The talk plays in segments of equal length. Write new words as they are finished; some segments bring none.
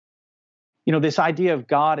this idea of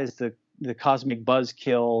God as the cosmic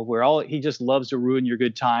buzzkill, where he just loves to ruin your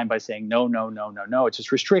good time by saying no, no, no, no, no. It's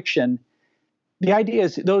just restriction. The idea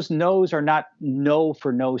is those no's are not no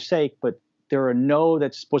for no's sake, but they're a no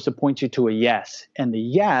that's supposed to point you to a yes. And the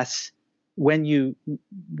yes, when you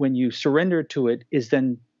surrender to it, is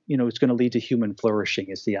then, it's going to lead to human flourishing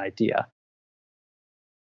is the idea.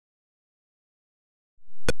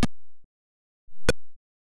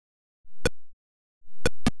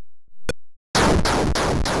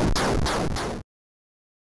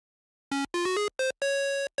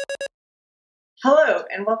 Hello,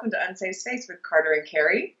 and welcome to Unsafe Space with Carter and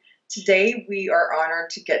Keri. Today, we are honored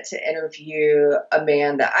to get to interview a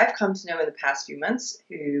man that I've come to know in the past few months,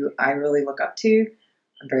 who I really look up to.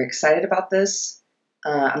 I'm very excited about this.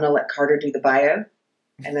 I'm going to let Carter do the bio,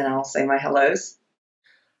 and then I'll say my hellos.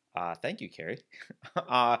 Thank you, Keri.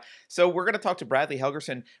 So we're going to talk to Bradley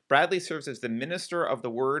Helgerson. Bradley serves as the Minister of the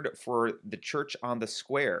Word for the Church on the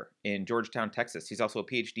Square in Georgetown, Texas. He's also a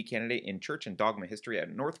PhD candidate in Church and Dogma History at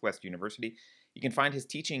Northwest University. You can find his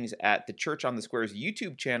teachings at the Church on the Square's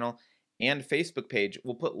YouTube channel and Facebook page.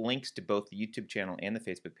 We'll put links to both the YouTube channel and the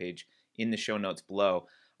Facebook page in the show notes below.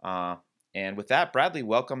 And with that, Bradley,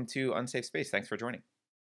 welcome to Unsafe Space. Thanks for joining.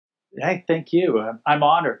 Hey, thank you. I'm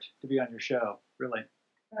honored to be on your show, really.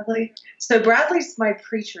 Bradley. So Bradley's my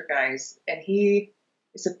preacher, guys, and he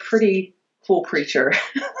is a pretty cool preacher.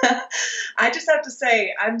 I just have to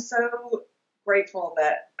say, I'm so grateful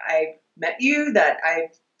that I met you, that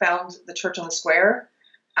I found the Church on the Square.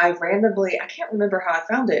 I can't remember how I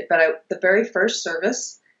found it, but the very first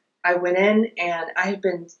service, I went in and I had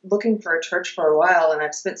been looking for a church for a while, and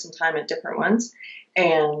I've spent some time at different ones.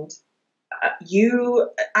 And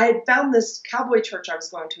I had found this cowboy church I was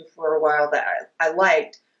going to for a while that I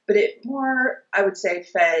liked, but it more, I would say,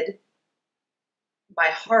 fed my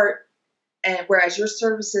heart. And whereas your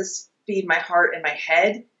services feed my heart and my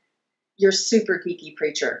head, you're super geeky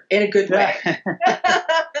preacher in a good way.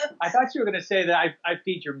 I thought you were going to say that I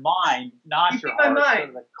feed your mind, not your heart. Mind. Sort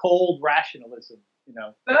of a cold rationalism,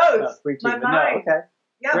 Both. My mind. No, okay.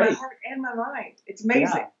 Yeah, Great. my heart and my mind. It's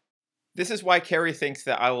amazing. Yeah. This is why Keri thinks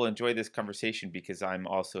that I will enjoy this conversation, because I'm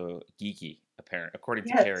also geeky, according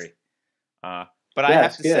to Keri. But I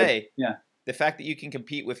have to say, the fact that you can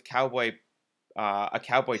compete with a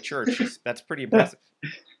cowboy church, that's pretty impressive.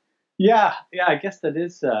 Yeah, I guess that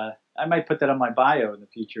is. I might put that on my bio in the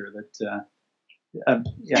future. I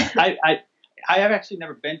have actually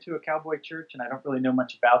never been to a cowboy church, and I don't really know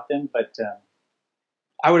much about them, but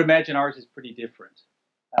I would imagine ours is pretty different.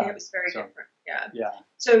 It was very different. Yeah.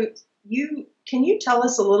 So can you tell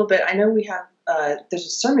us a little bit? I know we have there's a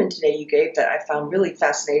sermon today you gave that I found really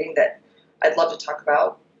fascinating that I'd love to talk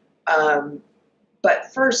about.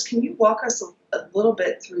 But first, can you walk us a little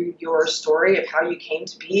bit through your story of how you came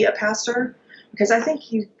to be a pastor? Because I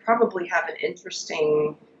think you probably have an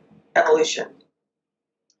interesting evolution.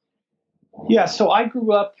 Yeah, so I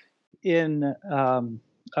grew up in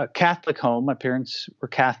a Catholic home. My parents were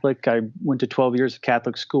Catholic. I went to 12 years of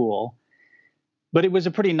Catholic school. But it was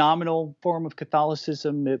a pretty nominal form of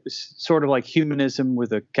Catholicism. It was sort of like humanism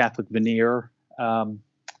with a Catholic veneer.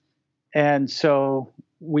 And so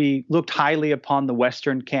we looked highly upon the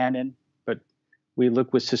Western canon, but we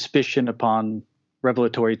looked with suspicion upon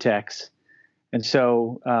revelatory texts. And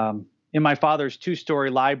so in my father's 2-story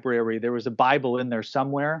library, there was a Bible in there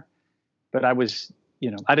somewhere, but I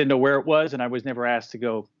didn't know where it was, and I was never asked to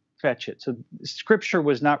go fetch it. So scripture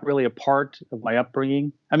was not really a part of my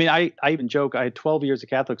upbringing. I mean, I even joke, I had 12 years of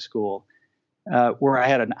Catholic school where I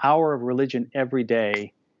had an hour of religion every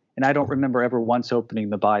day, and I don't remember ever once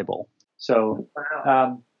opening the Bible. So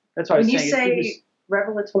wow. That's why I was saying. When you say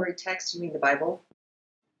revelatory text, you mean the Bible?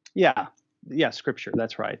 Yeah, scripture,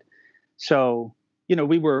 that's right. So,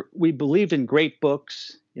 we believed in great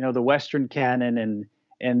books, the Western canon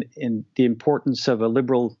and the importance of a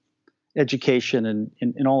liberal education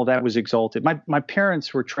and all of that was exalted. My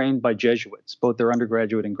parents were trained by Jesuits, both their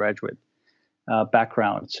undergraduate and graduate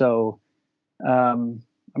background. So,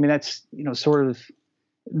 that's, sort of,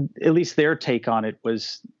 at least their take on it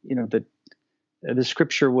was, that the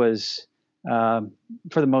scripture was, for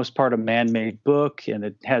the most part, a man-made book, and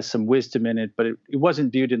it has some wisdom in it, but it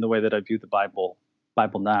wasn't viewed in the way that I view the Bible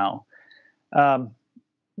now.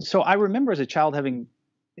 So I remember as a child having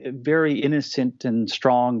a very innocent and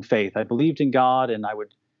strong faith. I believed in God, and I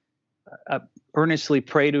would earnestly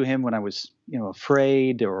pray to him when I was,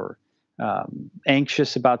 afraid or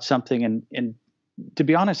anxious about something. And to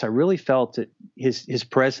be honest, I really felt his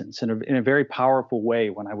presence in a very powerful way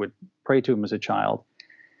when I would pray to him as a child.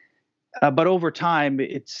 But over time,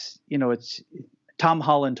 it's Tom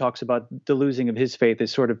Holland talks about the losing of his faith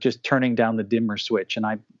as sort of just turning down the dimmer switch. And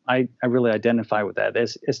I really identify with that.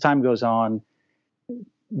 As time goes on,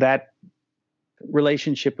 that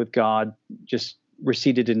relationship with God just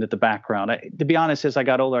receded into the background. To be honest, as I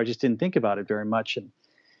got older, I just didn't think about it very much, and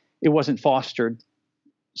it wasn't fostered.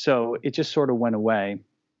 So it just sort of went away.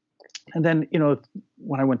 And then,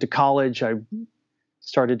 when I went to college, I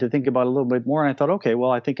started to think about it a little bit more, and I thought, okay,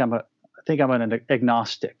 well, I think I'm an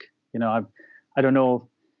agnostic. I don't know.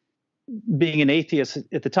 Being an atheist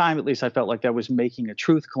at the time, at least, I felt like I was making a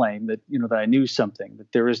truth claim that that I knew something,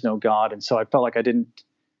 that there is no God, and so I felt like I didn't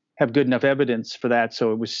have good enough evidence for that.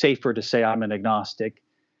 So it was safer to say I'm an agnostic.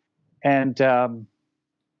 And I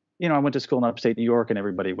went to school in upstate New York, and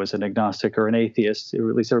everybody was an agnostic or an atheist, or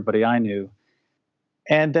at least everybody I knew.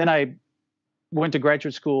 And then I went to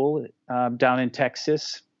graduate school down in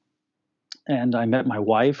Texas, and I met my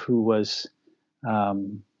wife, who was,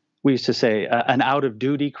 we used to say, an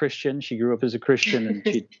out-of-duty Christian. She grew up as a Christian,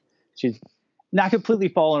 and she's not completely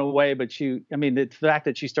fallen away, but the fact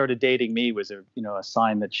that she started dating me was a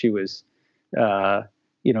sign that she was, out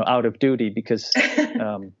of duty, because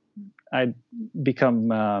I'd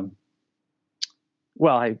become, I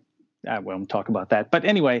won't talk about that. But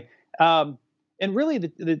anyway, and really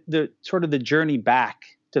the sort of the journey back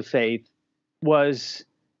to faith was,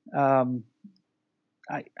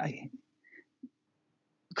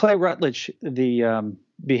 Clay Routledge, the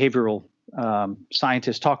behavioral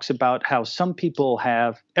scientist, talks about how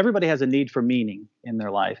everybody has a need for meaning in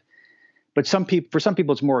their life, but for some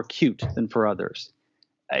people it's more acute than for others.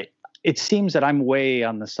 It seems that I'm way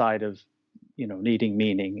on the side of needing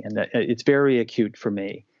meaning, and that it's very acute for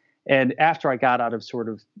me. And after I got out of sort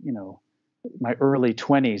of my early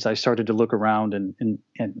 20s, I started to look around and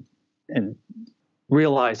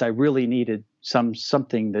realized I really needed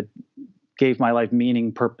something that gave my life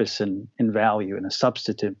meaning, purpose, and value in a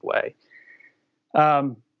substantive way.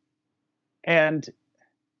 And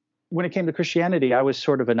when it came to Christianity, I was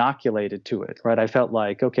sort of inoculated to it, right? I felt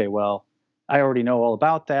like, okay, well, I already know all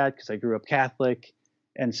about that because I grew up Catholic.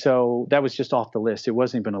 And so that was just off the list. It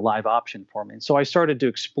wasn't even a live option for me. And so I started to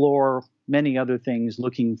explore many other things,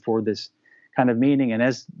 looking for this kind of meaning. And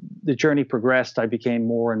as the journey progressed, I became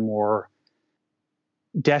more and more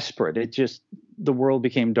desperate. The world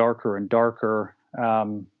became darker and darker.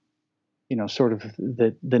 Sort of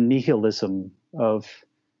the nihilism of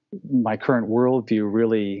my current worldview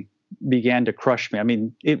really began to crush me. I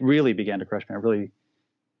mean, it really began to crush me. It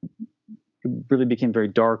really became very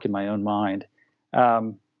dark in my own mind.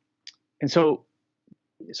 And so,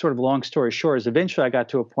 sort of long story short, is eventually I got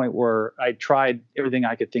to a point where I tried everything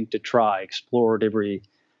I could think to try, explored every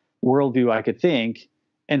worldview I could think,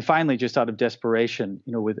 and finally, just out of desperation,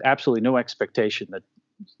 with absolutely no expectation that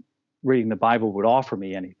reading the Bible would offer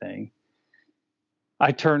me anything,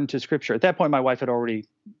 I turned to Scripture. At that point, my wife had already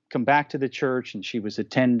come back to the church, and she was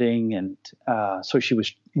attending, and so she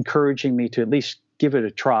was encouraging me to at least give it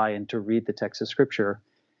a try and to read the text of Scripture.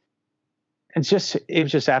 And it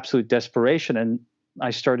was just absolute desperation, and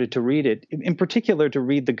I started to read it, in particular to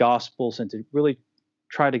read the Gospels and to really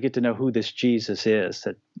try to get to know who this Jesus is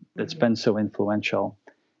that's been so influential.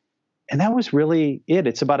 And that was really it.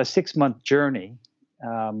 It's about a 6-month journey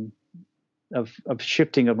of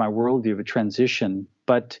shifting of my worldview, of a transition.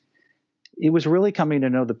 But it was really coming to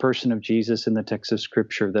know the person of Jesus in the text of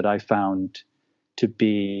Scripture that I found to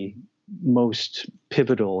be most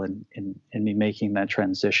pivotal in me making that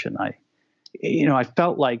transition. I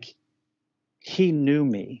felt like he knew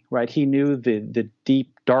me, right? He knew the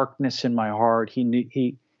deep darkness in my heart.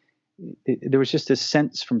 There was just this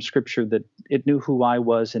sense from Scripture that it knew who I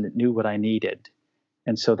was and it knew what I needed.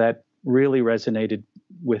 And so that really resonated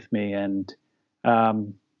with me. And,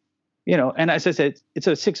 and as I said, it's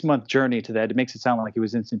a 6-month journey to that. It makes it sound like it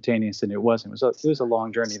was instantaneous, and it wasn't. It was a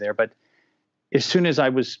long journey there. But as soon as I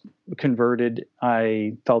was converted,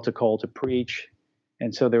 I felt a call to preach.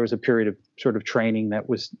 And so there was a period of sort of training that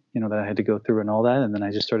was, that I had to go through and all that. And then I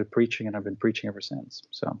just started preaching, and I've been preaching ever since.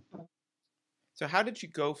 So how did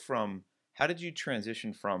you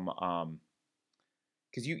transition from,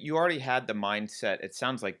 because you already had the mindset, it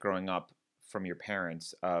sounds like growing up from your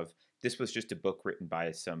parents, of this was just a book written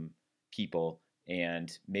by some people,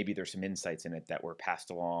 and maybe there's some insights in it that were passed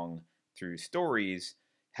along through stories.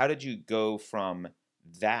 How did you go from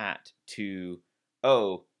that to,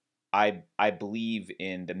 I believe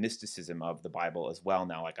in the mysticism of the Bible as well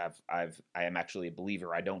now? Like I am actually a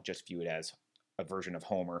believer. I don't just view it as a version of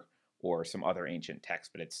Homer or some other ancient text,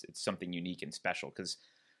 but it's something unique and special. Because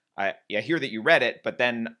I hear that you read it, but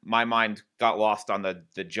then my mind got lost on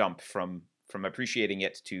the jump from appreciating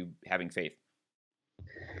it to having faith.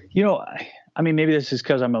 I mean, maybe this is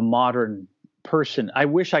because I'm a modern person. I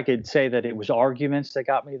wish I could say that it was arguments that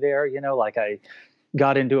got me there, like I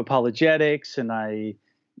got into apologetics and I,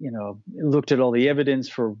 looked at all the evidence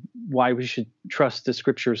for why we should trust the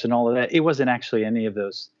scriptures and all of that. It wasn't actually any of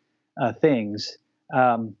those things.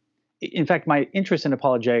 In fact, my interest in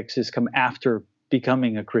apologetics has come after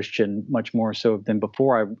becoming a Christian much more so than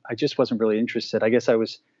before. I just wasn't really interested. I guess I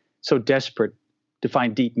was so desperate to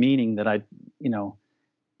find deep meaning that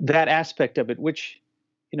that aspect of it, which,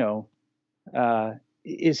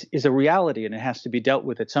 is a reality and it has to be dealt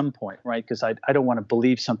with at some point, right? Because I don't want to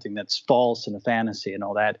believe something that's false and a fantasy and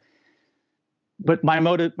all that. But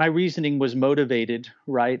my reasoning was motivated,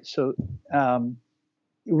 right? So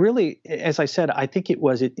really, as I said, I think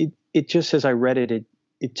it just as I read it,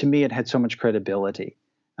 to me it had so much credibility.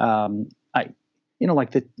 Reading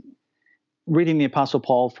the Apostle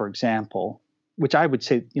Paul, for example, which I would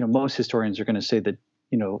say, most historians are going to say that,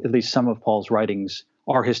 at least some of Paul's writings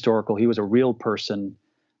are historical. He was a real person,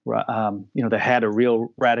 that had a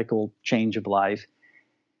real radical change of life.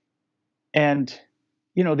 And,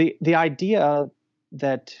 the idea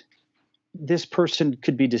that this person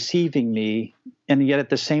could be deceiving me and yet at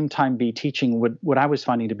the same time be teaching what I was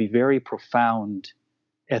finding to be very profound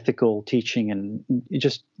ethical teaching and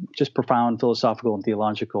just profound philosophical and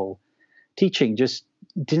theological teaching just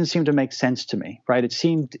didn't seem to make sense to me, right? It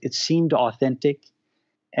seemed authentic.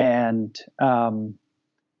 And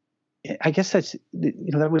I guess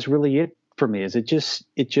that was really it for me. Is it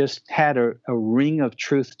just had a ring of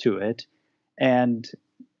truth to it, and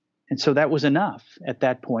so that was enough at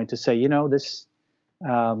that point to say, this.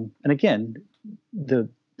 And again, the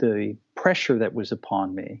pressure that was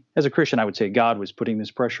upon me as a Christian, I would say God was putting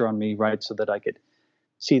this pressure on me, right, so that I could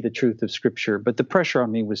see the truth of Scripture. But the pressure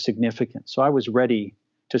on me was significant, so I was ready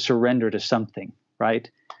to surrender to something, right?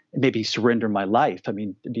 Maybe surrender my life. I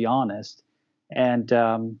mean, to be honest, and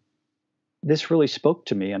this really spoke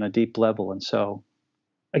to me on a deep level. And so,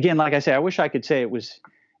 again, like I say, I wish I could say it was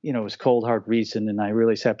cold hard reason, and I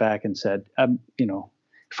really sat back and said,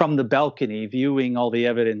 from the balcony, viewing all the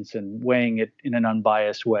evidence and weighing it in an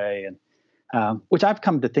unbiased way, and which I've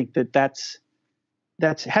come to think that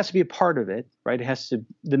has to be a part of it, right?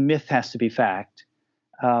 The myth has to be fact,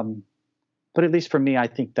 but at least for me, I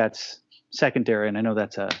think that's secondary, and I know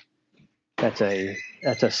that's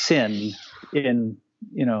a sin in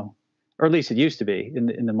or at least it used to be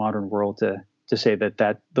in the modern world to say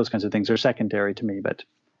that those kinds of things are secondary to me, but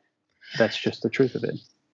that's just the truth of it.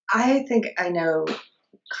 I think I know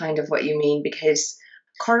kind of what you mean, because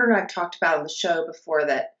Carter and I've talked about on the show before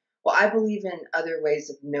that, well, I believe in other ways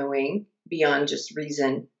of knowing beyond just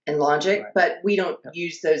reason and logic, right. But we don't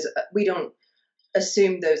use those, we don't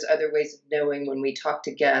assume those other ways of knowing when we talk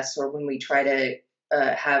to guests or when we try to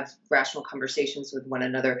have rational conversations with one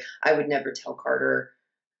another. I would never tell Carter,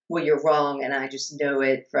 well, you're wrong, and I just know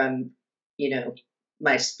it from,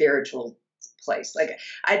 my spiritual place. Like,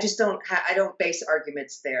 I just don't, I don't base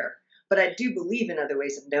arguments there, but I do believe in other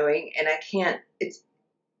ways of knowing, and I can't, it's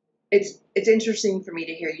interesting for me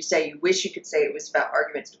to hear you say you wish you could say it was about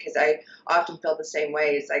arguments, because I often feel the same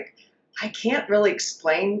way. It's like, I can't really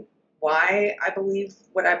explain why I believe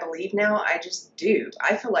what I believe now. I just do.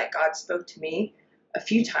 I feel like God spoke to me a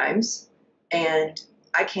few times, and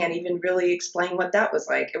I can't even really explain what that was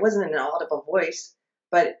like. It wasn't an audible voice,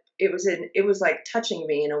 but it was like touching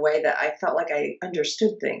me in a way that I felt like I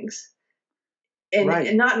understood things, and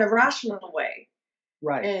not in a rational way.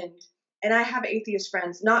 Right. And I have atheist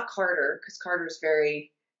friends, not Carter, because Carter's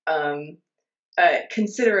very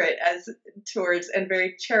considerate towards and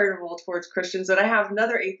very charitable towards Christians. But I have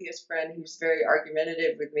another atheist friend who's very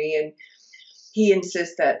argumentative with me, and he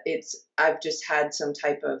insists that I've just had some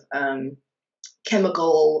type of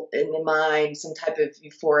chemical in the mind, some type of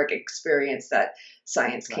euphoric experience that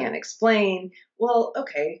science can't explain. Well,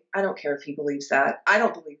 okay, I don't care if he believes that. I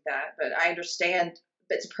don't believe that, but I understand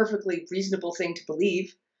it's a perfectly reasonable thing to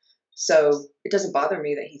believe. So it doesn't bother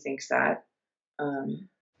me that he thinks that.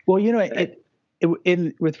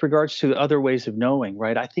 With regards to other ways of knowing,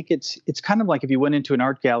 right? I think it's kind of like if you went into an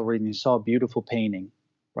art gallery and you saw a beautiful painting,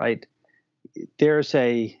 right? There's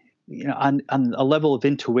on a level of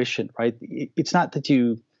intuition, right? It's not that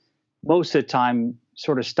you most of the time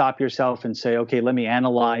sort of stop yourself and say, okay, let me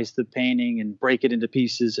analyze the painting and break it into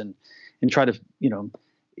pieces and try to,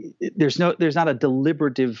 there's not a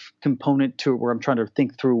deliberative component to it where I'm trying to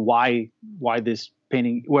think through why this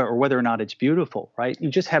painting or whether or not it's beautiful, right? You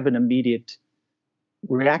just have an immediate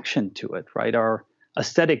reaction to it, right? Our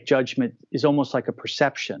aesthetic judgment is almost like a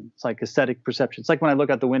perception. It's like aesthetic perception. It's like when I look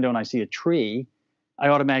out the window and I see a tree, I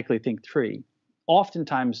automatically think tree.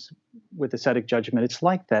 Oftentimes with aesthetic judgment, it's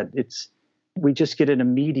like that. we just get an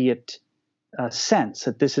immediate sense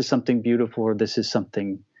that this is something beautiful or this is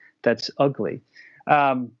something that's ugly.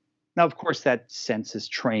 Now, of course, that sense is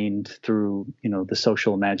trained through, the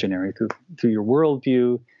social imaginary, through your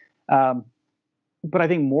worldview. But I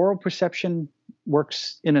think moral perception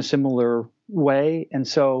works in a similar way. And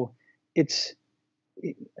so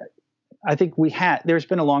I think there's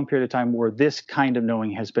been a long period of time where this kind of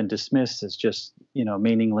knowing has been dismissed as just,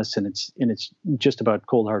 meaningless, and it's just about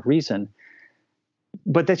cold hard reason.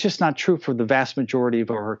 But that's just not true for the vast majority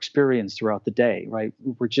of our experience throughout the day, right?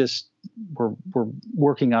 We're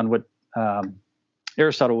working on what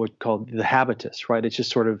Aristotle would call the habitus, right? It's just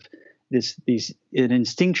sort of an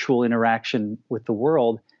instinctual interaction with the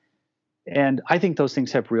world. And I think those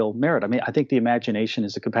things have real merit. I mean, I think the imagination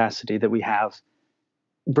is a capacity that we have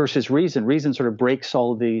versus reason. Reason sort of breaks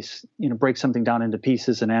all of these, breaks something down into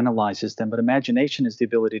pieces and analyzes them. But imagination is the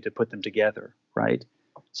ability to put them together, right?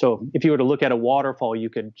 So if you were to look at a waterfall, you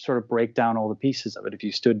could sort of break down all the pieces of it. If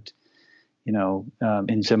you stood,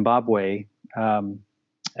 in Zimbabwe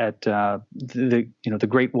at the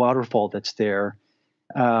great waterfall that's there,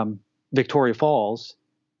 Victoria Falls,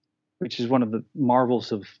 which is one of the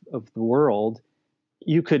marvels of the world,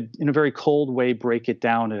 you could, in a very cold way, break it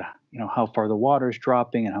down to how far the water's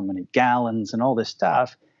dropping and how many gallons and all this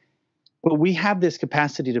stuff. But we have this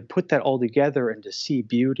capacity to put that all together and to see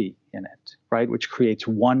beauty in it, right? Which creates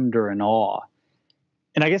wonder and awe.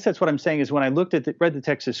 And I guess that's what I'm saying is when I read the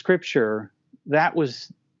text of Scripture, that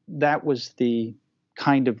was the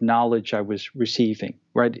kind of knowledge I was receiving,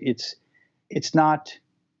 right? It's not,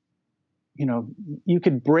 you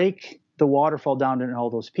could break the waterfall down into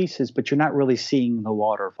all those pieces, but you're not really seeing the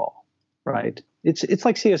waterfall, right? It's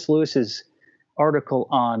like C.S. Lewis's article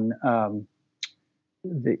on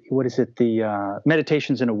the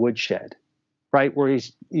Meditations in a Woodshed, right? Where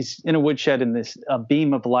he's in a woodshed and a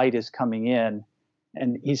beam of light is coming in,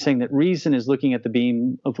 and he's saying that reason is looking at the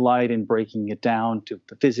beam of light and breaking it down to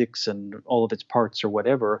the physics and all of its parts or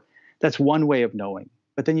whatever. That's one way of knowing.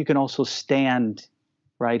 But then you can also stand,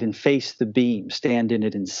 right, and face the beam, stand in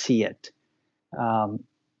it and see it,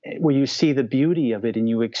 where you see the beauty of it and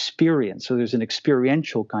you experience. So there's an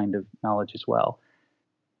experiential kind of knowledge as well.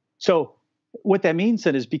 So what that means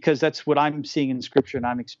then is because that's what I'm seeing in Scripture and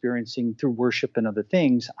I'm experiencing through worship and other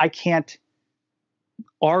things, I can't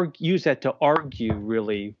use that to argue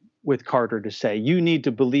really with Carter to say, you need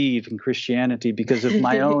to believe in Christianity because of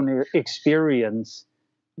my own experience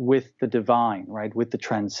with the divine, right, with the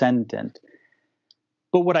transcendent.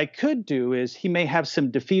 But what I could do is he may have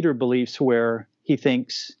some defeater beliefs where he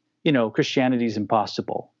thinks, Christianity is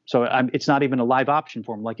impossible. So it's not even a live option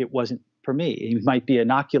for him, like it wasn't for me. He might be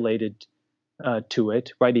inoculated to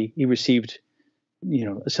it, right? He received,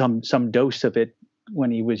 some dose of it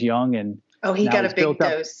when he was young, and he got a big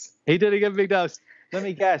dose. He did get a big dose. Let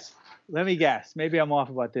me guess. Maybe I'm off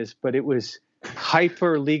about this, but it was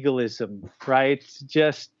hyper legalism, right?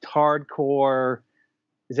 Just hardcore.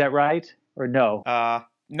 Is that right or no?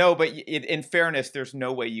 No, but in fairness, there's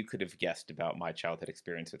no way you could have guessed about my childhood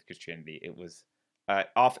experience with Christianity. It was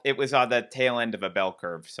It was on the tail end of a bell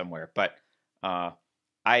curve somewhere, but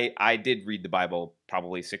I did read the Bible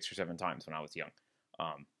probably 6 or 7 times when I was young.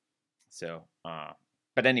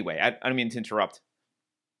 But anyway, I don't mean to interrupt.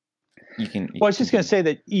 Well, I was just going to say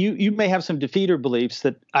that you may have some defeater beliefs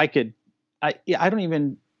that I could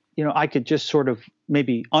just sort of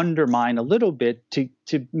maybe undermine a little bit to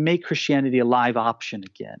make Christianity a live option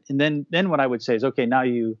again. And then what I would say is, okay, now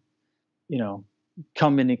you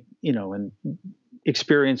come in, and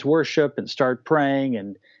experience worship and start praying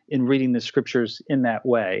and in reading the scriptures in that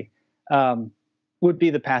way, would be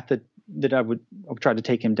the path that I would try to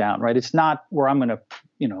take him down. Right. It's not where I'm going to,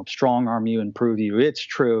 strong arm you and prove you it's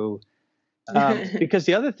true. Because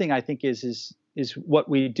the other thing I think is what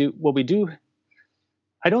we do.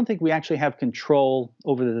 I don't think we actually have control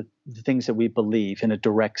over the things that we believe in a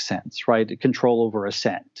direct sense, right? Control over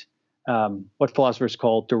assent. What philosophers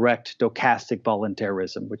call direct stochastic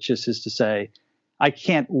voluntarism, which is to say, I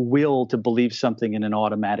can't will to believe something in an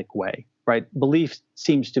automatic way, right? Belief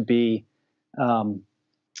seems to be,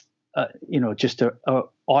 just a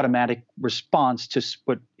automatic response to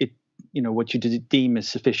what you deem as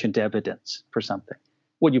sufficient evidence for something,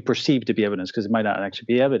 what you perceive to be evidence, because it might not actually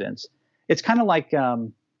be evidence. It's kind of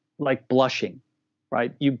like blushing,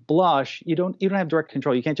 right? You blush, you don't have direct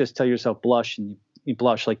control. You can't just tell yourself blush and you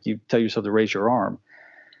blush like you tell yourself to raise your arm.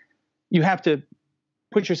 You have to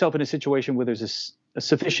put yourself in a situation where there's a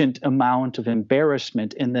sufficient amount of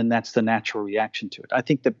embarrassment, and then that's the natural reaction to it. I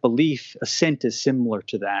think that assent is similar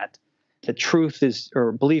to that. That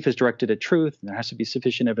belief is directed at truth, and there has to be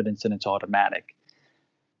sufficient evidence, and it's automatic.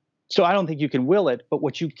 So I don't think you can will it, but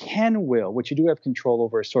what you can will, what you do have control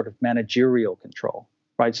over, is sort of managerial control,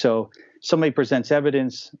 right? So somebody presents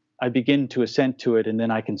evidence, I begin to assent to it, and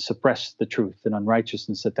then I can suppress the truth and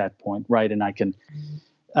unrighteousness at that point, right? And I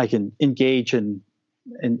can engage in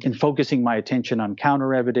focusing my attention on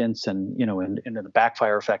counter evidence and the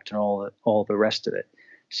backfire effect and all the rest of it.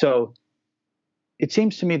 So it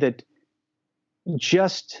seems to me that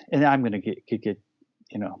and I'm going to get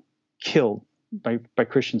killed by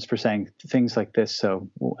Christians for saying things like this. So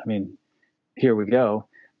I mean, here we go.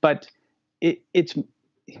 But it's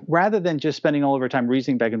rather than just spending all of our time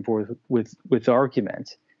reasoning back and forth with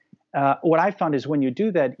arguments. What I found is when you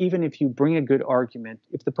do that, even if you bring a good argument,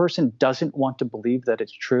 if the person doesn't want to believe that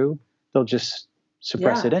it's true, they'll just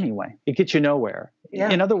suppress it anyway. It gets you nowhere. Yeah.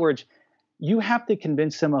 In other words, you have to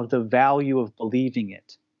convince them of the value of believing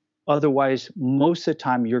it. Otherwise, most of the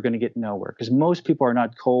time, you're going to get nowhere, because most people are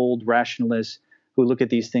not cold rationalists who look at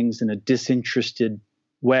these things in a disinterested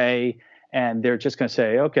way. And they're just going to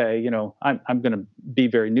say, okay, I'm going to be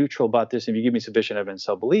very neutral about this. If you give me sufficient evidence,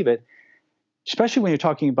 I'll believe it. Especially when you're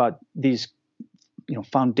talking about these,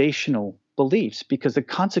 foundational beliefs, because the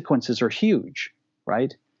consequences are huge,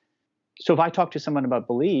 right? So if I talk to someone about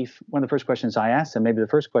belief, one of the first questions I ask them, maybe the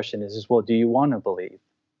first question is, well, do you want to believe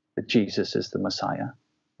that Jesus is the Messiah,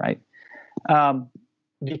 right?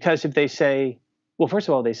 Because if they say, well, first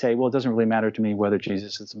of all, they say, well, it doesn't really matter to me whether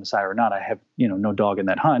Jesus is the Messiah or not. I have, no dog in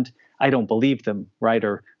that hunt. I don't believe them, right?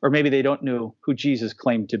 Or maybe they don't know who Jesus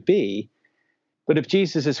claimed to be. But if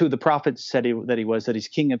Jesus is who the prophets said that he was, that he's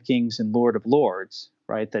King of Kings and Lord of Lords,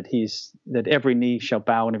 right? That every knee shall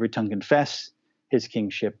bow and every tongue confess his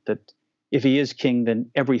kingship. That if he is king, then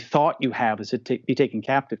every thought you have is to be taken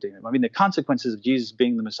captive to him. I mean, the consequences of Jesus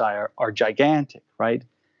being the Messiah are gigantic, right?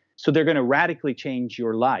 So they're going to radically change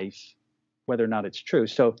your life, whether or not it's true.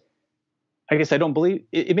 So I guess I don't believe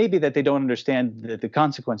it may be that they don't understand the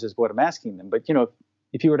consequences of what I'm asking them. But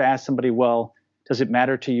if you were to ask somebody, well, does it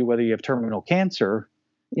matter to you whether you have terminal cancer?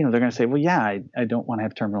 They're going to say, well, yeah, I don't want to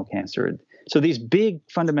have terminal cancer. So these big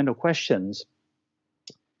fundamental questions,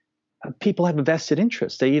 people have a vested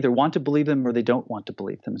interest. They either want to believe them or they don't want to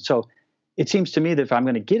believe them. So it seems to me that if I'm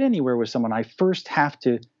going to get anywhere with someone, I first have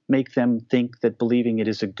to make them think that believing it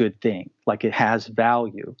is a good thing, like it has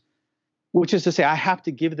value, which is to say I have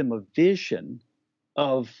to give them a vision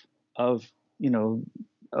of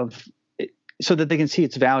so that they can see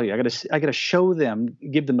its value. I got to show them,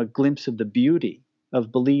 give them a glimpse of the beauty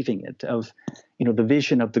of believing it, of the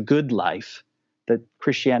vision of the good life that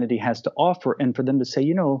Christianity has to offer, and for them to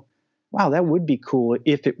say, wow, that would be cool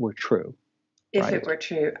if it were true. If it were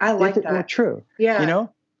true, I like that. If it were true, yeah.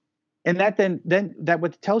 And that then that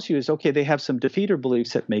what it tells you is, okay, they have some defeater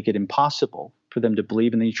beliefs that make it impossible for them to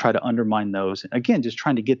believe, and then you try to undermine those. Again, just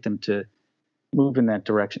trying to get them to move in that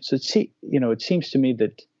direction. So it seems to me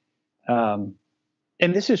that.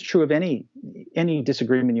 And this is true of any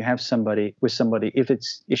disagreement you have with somebody, if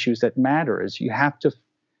it's issues that matter, is you have to,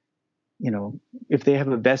 if they have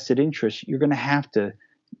a vested interest, you're going to have to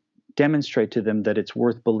demonstrate to them that it's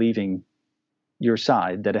worth believing your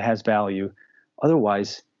side, that it has value.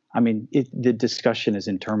 Otherwise, the discussion is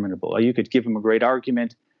interminable. You could give them a great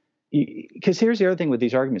argument. Because here's the other thing with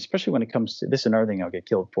these arguments, especially when it comes to this, is another thing I'll get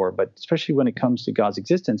killed for, but especially when it comes to God's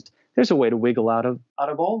existence, there's a way to wiggle out of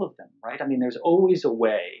all of them, right? There's always a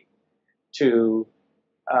way to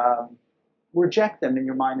reject them in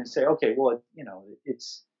your mind and say, okay, well,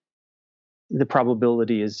 it's the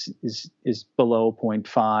probability is below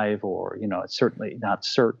 0.5, or it's certainly not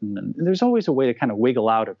certain, and there's always a way to kind of wiggle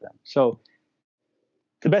out of them. So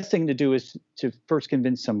the best thing to do is to first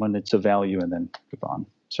convince someone it's of value and then move on.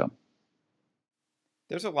 So.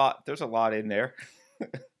 There's a lot in there.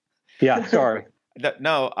 Yeah, sorry.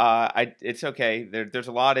 No, it's okay. There's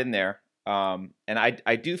a lot in there. And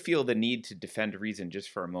I do feel the need to defend reason just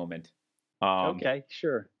for a moment. Okay,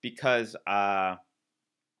 sure. Because I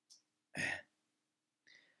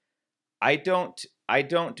don't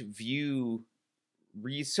view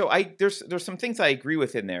reason. So there's some things I agree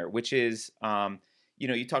with in there, which is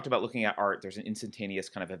you talked about looking at art. There's an instantaneous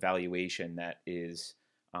kind of evaluation that is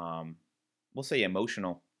we'll say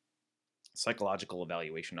emotional, psychological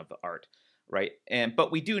evaluation of the art, right?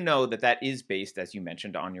 But we do know that is based, as you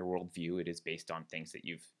mentioned, on your worldview. It is based on things that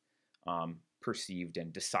you've perceived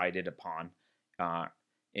and decided upon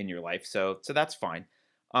in your life. So that's fine.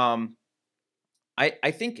 I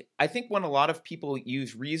think when a lot of people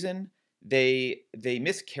use reason, they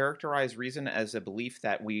mischaracterize reason as a belief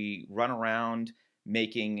that we run around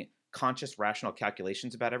making conscious, rational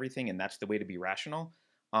calculations about everything, and that's the way to be rational.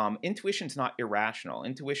 Intuition's not irrational.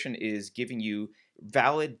 Intuition is giving you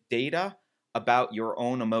valid data about your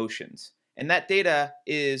own emotions. And that data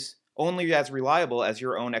is only as reliable as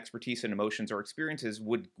your own expertise and emotions or experiences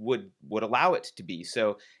would allow it to be.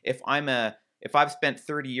 So if I've spent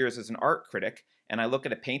 30 years as an art critic and I look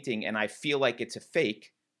at a painting and I feel like it's a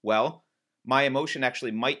fake, well, my emotion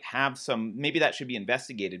actually might have some, maybe that should be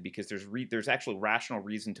investigated, because there's actual rational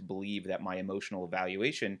reason to believe that my emotional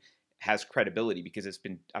evaluation has credibility, because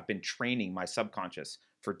I've been training my subconscious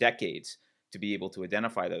for decades to be able to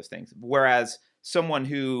identify those things. Whereas someone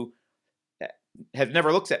who has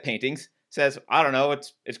never looked at paintings says, I don't know,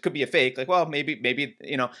 it could be a fake. Like, well, maybe,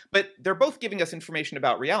 but they're both giving us information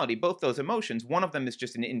about reality, both those emotions. One of them is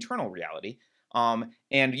just an internal reality.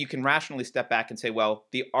 And you can rationally step back and say, well,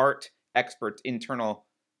 the art expert's internal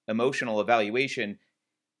emotional evaluation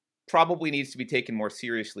probably needs to be taken more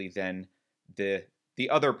seriously than the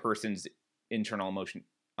other person's internal emotion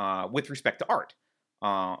with respect to art.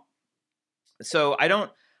 So I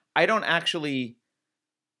don't actually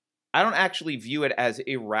view it as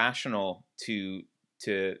irrational to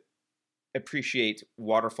appreciate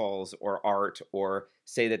waterfalls or art or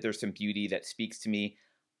say that there's some beauty that speaks to me.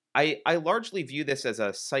 I largely view this as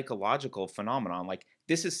a psychological phenomenon. Like,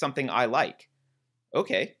 this is something I like.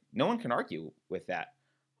 Okay, no one can argue with that.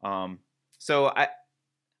 So I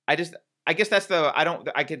guess that's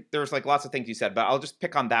there's like lots of things you said, but I'll just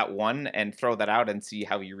pick on that one and throw that out and see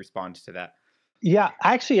how you respond to that. Yeah,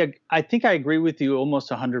 actually, I think I agree with you almost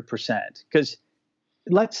 100%. Because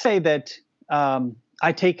let's say that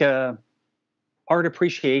I take a art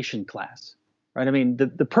appreciation class, right? I mean,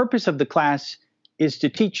 the purpose of the class is to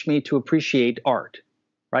teach me to appreciate art,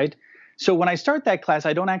 right? So when I start that class,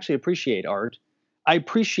 I don't actually appreciate art. I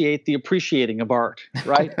appreciate the appreciating of art,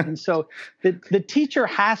 right? And so the teacher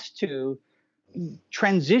has to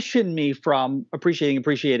transition me from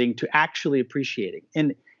appreciating to actually appreciating.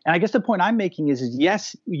 And I guess the point I'm making is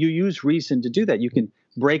yes, you use reason to do that. You can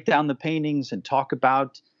break down the paintings and talk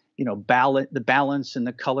about, the balance and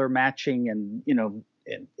the color matching and,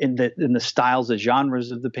 in the styles, the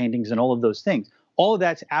genres of the paintings and all of those things. All of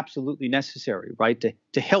that's absolutely necessary, right?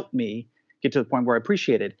 To help me get to the point where I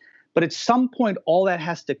appreciate it. But at some point, all that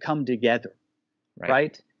has to come together,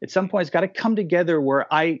 right? At some point, it's got to come together where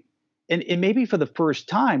and maybe for the first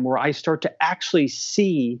time, where I start to actually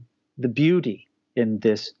see the beauty in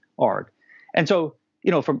this art. And so,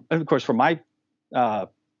 from my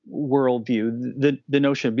worldview, the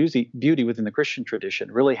notion of beauty within the Christian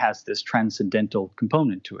tradition really has this transcendental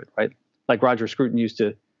component to it, right? Like Roger Scruton used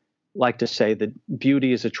to like to say that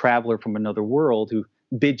beauty is a traveler from another world who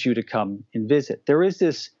bids you to come and visit. There is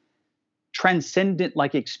this transcendent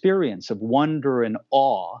like experience of wonder and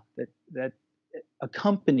awe that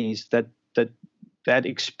accompanies that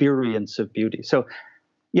experience of beauty. So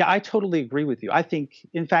yeah, I totally agree with you. I think,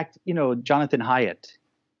 in fact, Jonathan Haidt,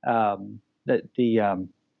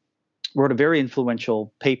 wrote a very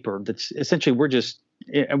influential paper that's essentially we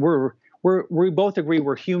both agree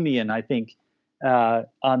we're Humean, I think,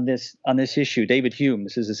 on this issue. David Hume,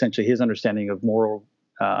 this is essentially his understanding of moral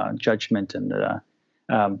judgment. And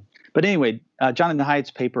but anyway, Jonathan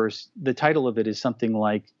Haidt's papers, the title of it is something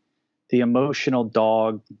like "The Emotional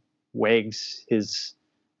Dog Wags His."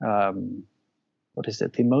 What is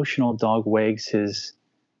it? The emotional dog wags his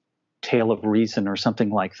tail of reason, or something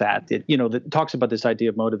like that. That talks about this idea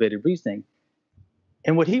of motivated reasoning.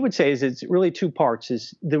 And what he would say is it's really two parts.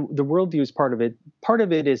 Is the worldview is part of it. Part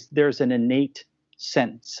of it is there's an innate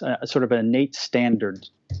sense, sort of an innate standard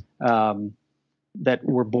that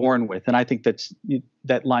we're born with, and I think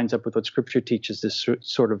that lines up with what Scripture teaches. This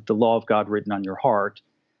sort of the law of God written on your heart.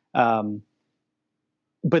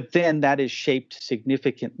 But then that is shaped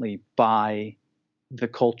significantly by the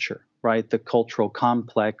culture, right? The cultural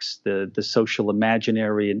complex, the social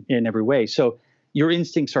imaginary in every way. So your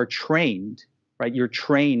instincts are trained, right? You're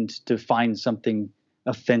trained to find something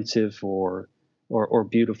offensive or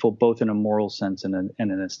beautiful, both in a moral sense and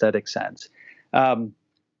an aesthetic sense. And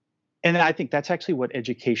I think that's actually what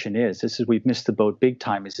education is. We've missed the boat big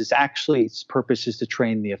time. Its purpose is to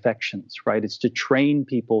train the affections, right? It's to train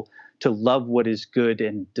people to love what is good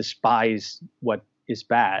and despise what is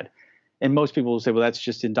bad. And most people will say, well, that's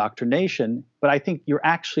just indoctrination. But I think you're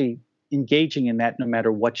actually engaging in that no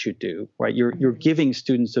matter what you do, right? You're giving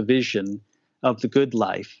students a vision of the good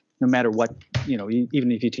life, no matter what,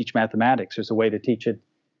 even if you teach mathematics, there's a way to teach it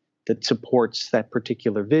that supports that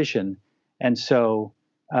particular vision. And so,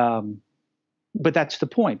 but that's the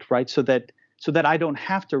point, right? So that I don't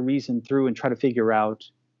have to reason through and try to figure out,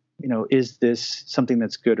 is this something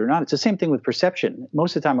that's good or not? It's the same thing with perception.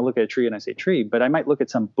 Most of the time I look at a tree and I say tree, but I might look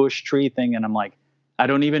at some bush tree thing and I'm like, I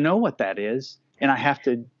don't even know what that is. And I have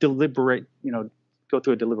to deliberate, go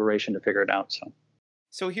through a deliberation to figure it out.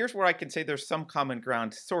 So here's where I can say there's some common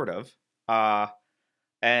ground, sort of.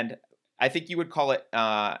 And I think you would call it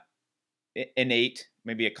innate,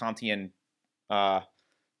 maybe a Kantian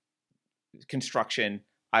construction.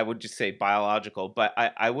 I would just say biological. But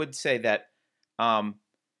I would say that,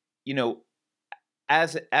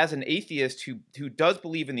 as an atheist who does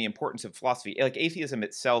believe in the importance of philosophy, like atheism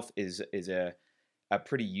itself is a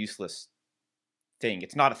pretty useless thing.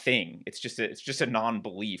 It's not a thing. It's just a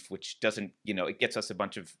non-belief, which doesn't, it gets us a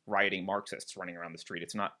bunch of rioting Marxists running around the street.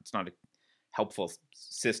 It's not a helpful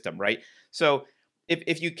system, right? So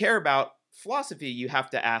if you care about philosophy, you have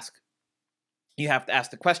to ask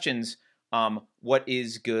the questions, what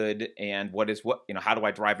is good and what is what, how do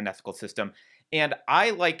I drive an ethical system? And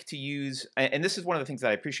I like to use, and this is one of the things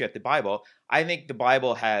that I appreciate the Bible. I think the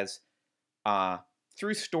Bible has,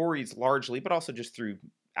 through stories largely, but also just through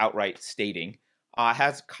outright stating,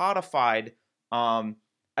 has codified a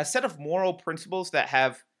set of moral principles that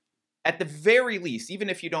have, at the very least, even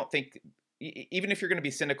if you're going to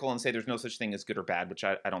be cynical and say there's no such thing as good or bad, which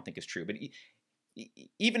I don't think is true, but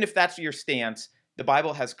even if that's your stance, the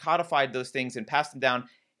Bible has codified those things and passed them down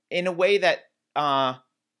in a way that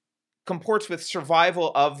comports with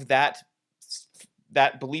survival of that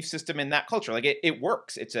belief system in that culture. Like it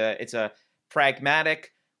works. It's a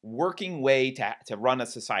pragmatic working way to run a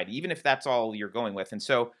society, even if that's all you're going with. And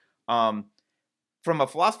so from a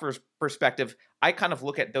philosopher's perspective, I kind of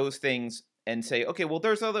look at those things and say, okay, well,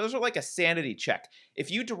 those are like a sanity check.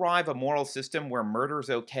 If you derive a moral system where murder's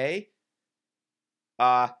okay,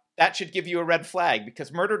 that should give you a red flag,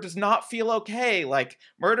 because murder does not feel okay. Like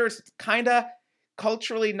murder's kind of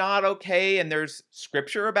culturally not okay, and there's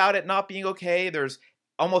scripture about it not being okay. There's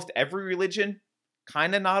almost every religion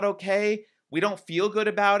kind of not okay. We don't feel good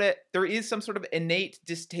about it. There is some sort of innate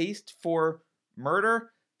distaste for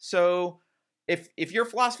murder. So if your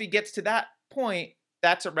philosophy gets to that point,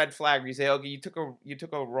 that's a red flag where you say, okay, you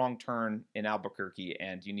took a wrong turn in Albuquerque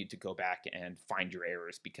and you need to go back and find your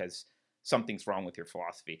errors because something's wrong with your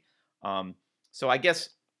philosophy. So I guess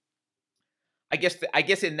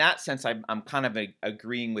in that sense, I'm kind of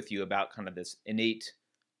agreeing with you about kind of this innate.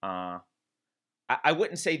 I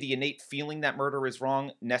wouldn't say the innate feeling that murder is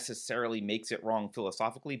wrong necessarily makes it wrong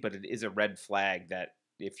philosophically, but it is a red flag that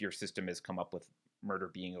if your system has come up with murder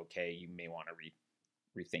being okay, you may want to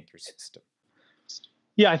rethink your system.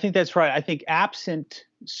 Yeah, I think that's right. I think absent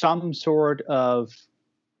some sort of,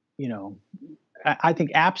 I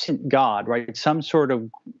think absent God, right, some sort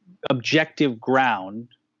of objective ground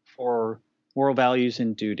for moral values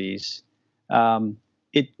and duties,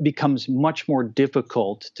 it becomes much more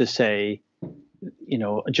difficult to say,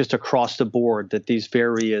 just across the board that these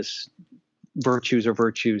various virtues are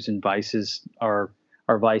virtues and vices are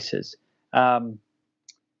vices.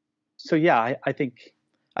 So yeah, I think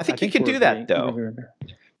you can do that though,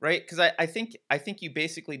 right? Because I think you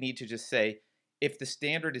basically need to just say, if the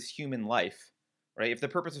standard is human life, right? If the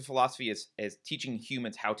purpose of philosophy is teaching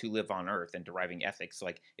humans how to live on Earth and deriving ethics,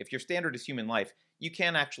 like if your standard is human life, you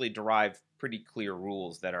can actually derive pretty clear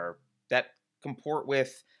rules that comport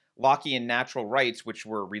with Lockean natural rights, which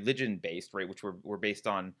were religion based, right? Which were based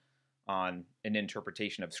on an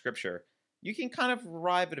interpretation of Scripture. You can kind of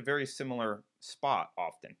arrive at a very similar spot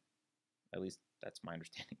often. At least that's my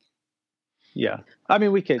understanding. Yeah, I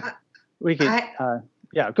mean, we could.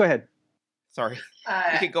 Yeah, go ahead. Sorry,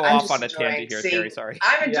 we could go off on a tangent here, Keri. Sorry.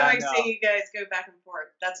 I'm enjoying seeing you guys go back and forth.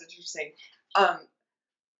 That's interesting. I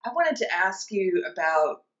wanted to ask you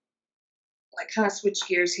about, kind of switch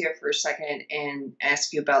gears here for a second and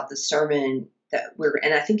ask you about the sermon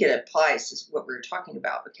and I think it applies to what we were talking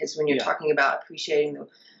about, because when you're talking about appreciating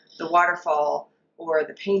the waterfall or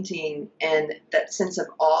the painting and that sense of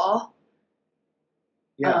awe,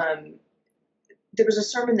 there was a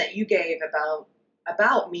sermon that you gave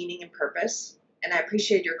about meaning and purpose. And I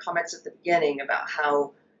appreciate your comments at the beginning about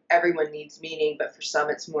how everyone needs meaning, but for some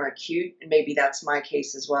it's more acute. And maybe that's my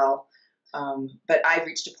case as well. But I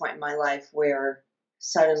reached a point in my life where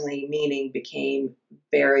suddenly meaning became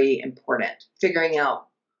very important. Figuring out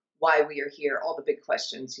why we are here, all the big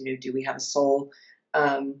questions, do we have a soul?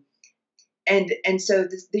 And so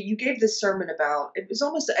you gave this sermon about, it was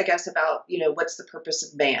almost, I guess, about, what's the purpose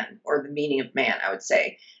of man, or the meaning of man, I would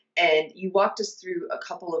say. And you walked us through a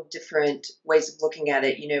couple of different ways of looking at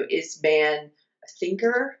it. Is man a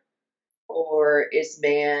thinker, or is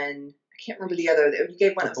man, I can't remember the other, you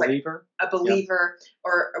gave one that was believer. Like a believer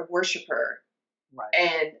or a worshiper. Right.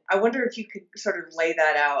 And I wonder if you could sort of lay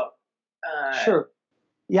that out. Sure.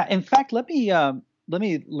 Yeah. In fact, let me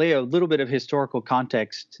lay a little bit of historical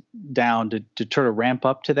context down to try to ramp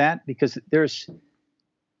up to that, because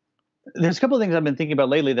There's a couple of things I've been thinking about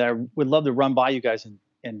lately that I would love to run by you guys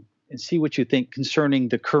and see what you think concerning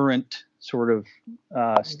the current sort of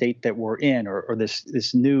state that we're in, or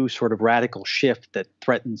this new sort of radical shift that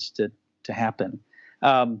threatens to happen.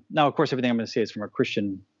 Now, of course, everything I'm going to say is from a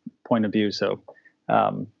Christian point of view. So,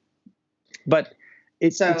 but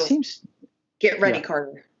it seems. Get ready,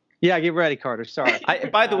 Carter. Yeah, get ready, Carter. Sorry.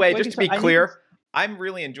 By the way, just to be clear, I'm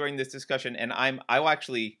really enjoying this discussion, and I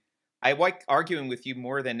like arguing with you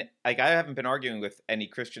more than I haven't been arguing with any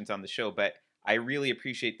Christians on the show, but I really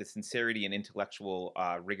appreciate the sincerity and intellectual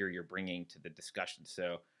rigor you're bringing to the discussion.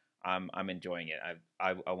 So I'm enjoying it.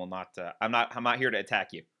 I will not. I'm not here to attack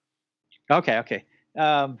you. Okay.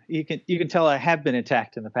 You can tell I have been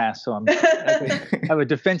attacked in the past, so I have a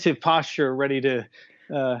defensive posture, ready to.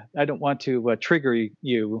 I don't want to trigger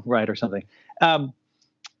you, right, or something.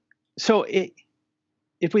 So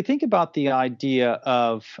if we think about the idea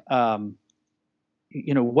of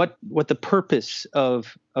what the purpose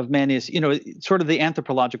of man is, sort of the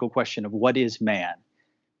anthropological question of what is man.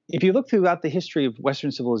 If you look throughout the history of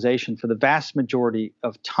Western civilization, for the vast majority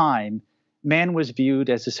of time, man was viewed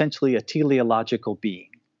as essentially a teleological being,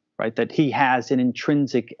 right? That he has an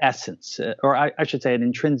intrinsic essence, or I should say an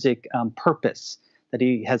intrinsic purpose, that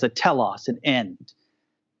he has a telos, an end,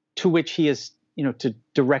 to which he is, to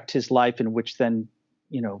direct his life, in which then,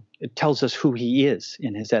 it tells us who he is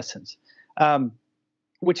in his essence.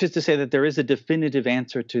 Which is to say that there is a definitive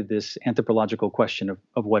answer to this anthropological question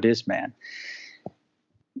of what is man.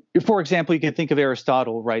 For example, you can think of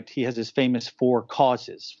Aristotle, right? He has his famous 4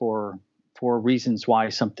 causes, for reasons why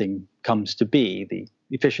something comes to be: the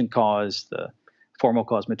efficient cause, the formal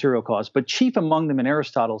cause, material cause. But chief among them in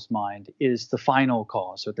Aristotle's mind is the final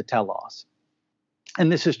cause, or the telos.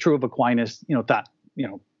 And this is true of Aquinas,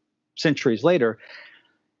 centuries later.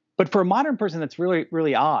 But for a modern person, that's really,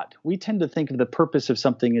 really odd. We tend to think of the purpose of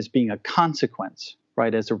something as being a consequence,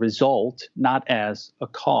 right, as a result, not as a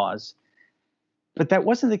cause. But that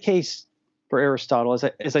wasn't the case for Aristotle.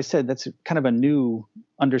 As I said, that's kind of a new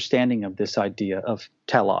understanding of this idea of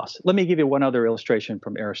telos. Let me give you one other illustration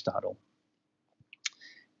from Aristotle.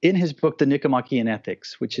 In his book, The Nicomachean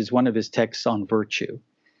Ethics, which is one of his texts on virtue,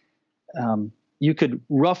 you could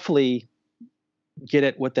roughly get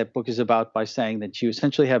at what that book is about by saying that you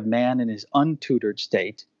essentially have man in his untutored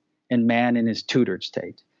state and man in his tutored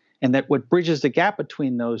state. And that what bridges the gap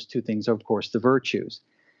between those two things are, of course, the virtues.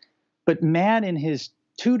 But man in his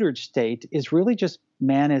tutored state is really just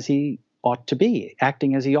man as he ought to be,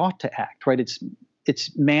 acting as he ought to act, right?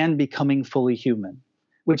 It's man becoming fully human,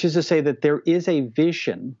 which is to say that there is a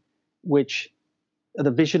vision,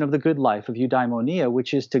 the vision of the good life, of eudaimonia,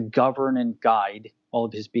 which is to govern and guide all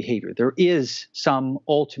of his behavior. There is some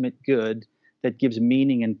ultimate good that gives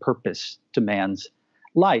meaning and purpose to man's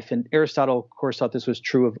life. And Aristotle, of course, thought this was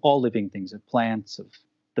true of all living things, of plants, of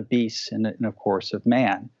the beasts, and of course, of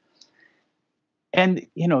man. And,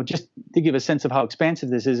 just to give a sense of how expansive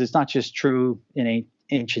this is, it's not just true in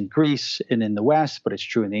ancient Greece and in the West, but it's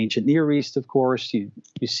true in the ancient Near East, of course. You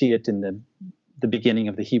see it in the beginning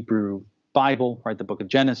of the Hebrew Bible, right? The book of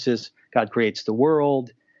Genesis. God creates the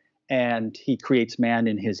world, and he creates man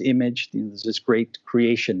in his image. There's this great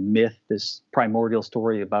creation myth, this primordial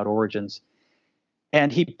story about origins.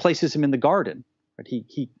 And he places him in the garden. Right?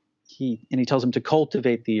 He tells him to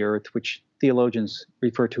cultivate the earth, which theologians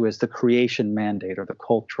refer to as the creation mandate, or the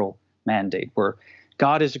cultural mandate, where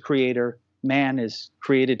God is a creator, man is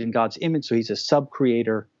created in God's image, so he's a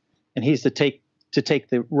sub-creator, and he's to take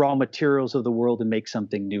the raw materials of the world and make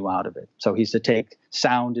something new out of it. So he's to take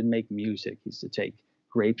sound and make music. He's to take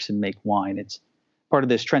grapes and make wine. It's part of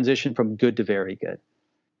this transition from good to very good.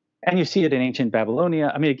 And you see it in ancient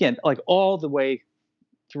Babylonia. I mean, again, like all the way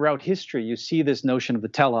throughout history, you see this notion of the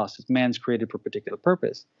telos as man's created for a particular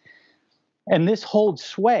purpose. And this holds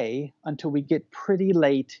sway until we get pretty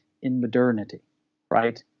late in modernity,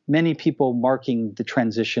 right? Many people marking the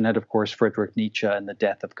transition at, of course, Friedrich Nietzsche and the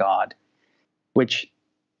death of God, which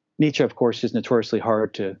Nietzsche, of course, is notoriously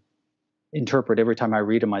hard to interpret. Every time I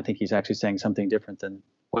read him, I think he's actually saying something different than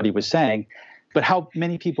what he was saying. But how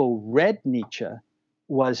many people read Nietzsche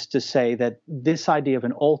was to say that this idea of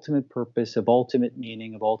an ultimate purpose, of ultimate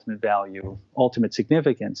meaning, of ultimate value, ultimate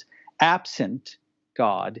significance, absent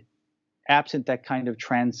God, absent that kind of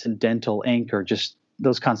transcendental anchor, just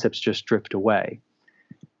those concepts just drift away.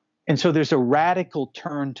 And so there's a radical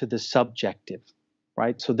turn to the subjective,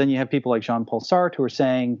 right? So then you have people like Jean-Paul Sartre who are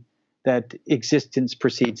saying that existence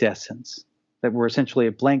precedes essence, that we're essentially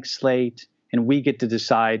a blank slate and we get to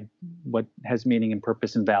decide what has meaning and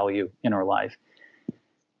purpose and value in our life.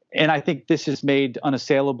 And I think this is made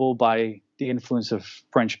unassailable by the influence of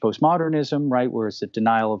French postmodernism, right, where it's a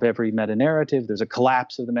denial of every meta-narrative. There's a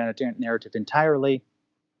collapse of the meta-narrative entirely.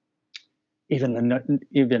 Even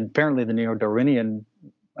apparently the neo-Darwinian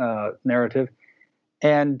narrative,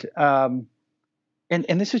 and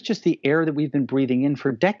this is just the air that we've been breathing in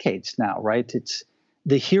for decades now, right? It's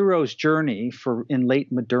the hero's journey in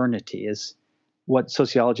late modernity is what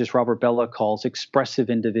sociologist Robert Bellah calls expressive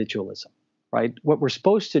individualism, right? What we're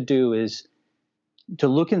supposed to do is to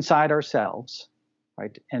look inside ourselves,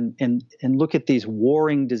 right, and look at these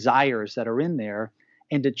warring desires that are in there,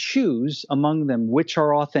 and to choose among them which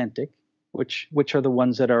are authentic, which are the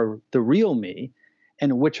ones that are the real me,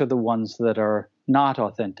 and which are the ones that are not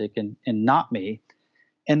authentic and not me.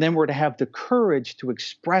 And then we're to have the courage to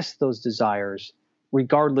express those desires,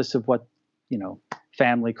 regardless of what,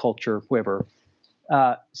 family, culture, whoever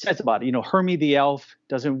says about it. Hermie the elf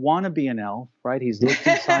doesn't want to be an elf, right? He's looked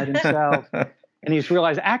inside himself, and he's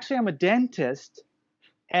realized, actually, I'm a dentist.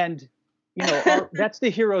 And, that's the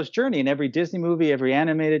hero's journey in every Disney movie, every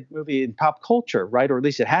animated movie in pop culture, right? Or at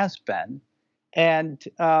least it has been. And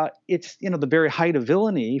it's, the very height of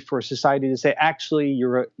villainy for society to say, actually,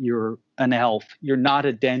 you're an elf. You're not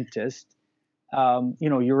a dentist.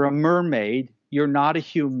 You're a mermaid. You're not a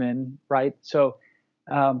human, right? So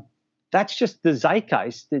that's just the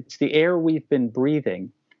zeitgeist. It's the air we've been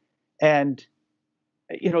breathing. And,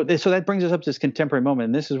 so that brings us up to this contemporary moment.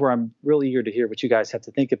 And this is where I'm really eager to hear what you guys have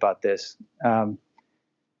to think about this. As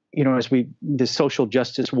the social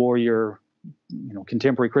justice warrior,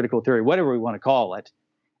 contemporary critical theory, whatever we want to call it,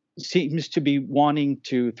 seems to be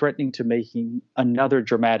threatening to making another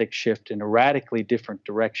dramatic shift in a radically different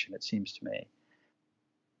direction, it seems to me.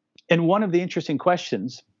 And one of the interesting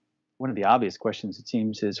questions, one of the obvious questions, it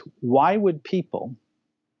seems, is why would people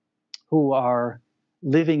who are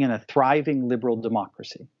living in a thriving liberal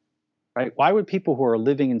democracy, right? Why would people who are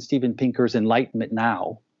living in Steven Pinker's Enlightenment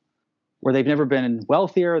now, where they've never been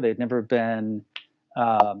wealthier, they've never been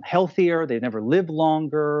healthier, they've never lived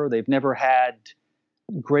longer, they've never had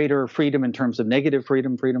greater freedom in terms of negative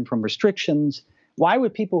freedom from restrictions, why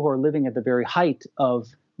would people who are living at the very height of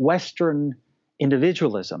Western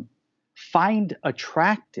individualism find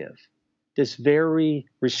attractive this very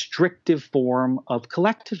restrictive form of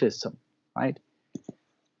collectivism, right?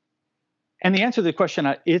 And the answer to the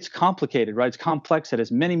question, it's complicated, right? It's complex. It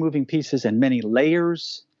has many moving pieces and many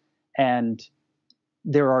layers. And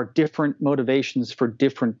there are different motivations for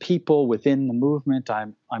different people within the movement,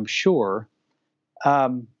 I'm sure.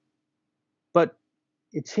 But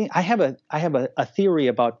I have a theory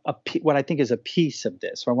about what I think is a piece of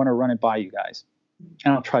this. So I want to run it by you guys,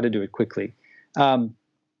 and I'll try to do it quickly.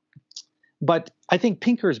 But I think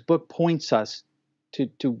Pinker's book points us to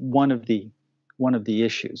one of the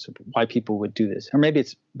issues of why people would do this. Or maybe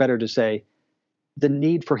it's better to say the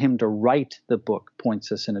need for him to write the book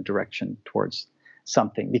points us in a direction towards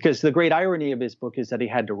something. Because the great irony of his book is that he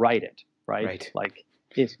had to write it, right? Like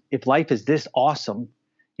if life is this awesome,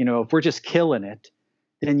 if we're just killing it,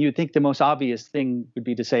 then you'd think the most obvious thing would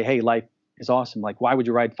be to say, hey, life is awesome. Like, why would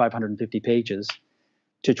you write 550 pages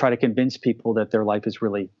to try to convince people that their life is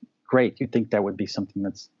really great? You'd think that would be something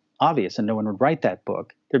that's obvious, and no one would write that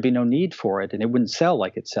book. There'd be no need for it, and it wouldn't sell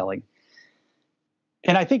like it's selling.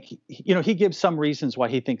 And I think, he gives some reasons why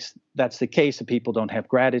he thinks that's the case, that people don't have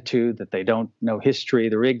gratitude, that they don't know history,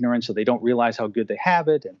 they're ignorant, so they don't realize how good they have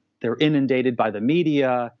it, and they're inundated by the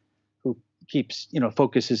media, who keeps,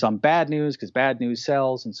 focuses on bad news because bad news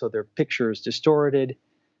sells, and so their picture is distorted.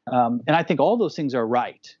 And I think all those things are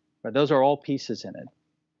right? Those are all pieces in it.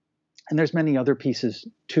 And there's many other pieces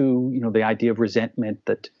too, the idea of resentment,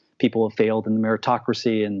 that people have failed in the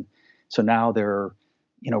meritocracy, and so now they're,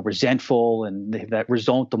 resentful, and they have that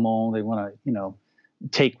ressentiment. They want to,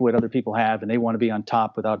 take what other people have, and they want to be on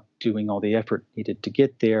top without doing all the effort needed to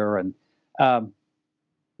get there. And, and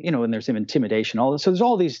there's some intimidation, all this. So there's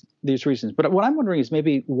all these reasons. But what I'm wondering is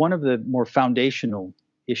maybe one of the more foundational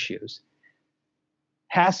issues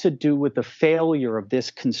has to do with the failure of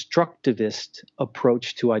this constructivist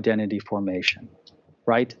approach to identity formation,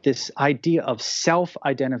 right? This idea of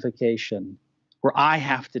self-identification, where I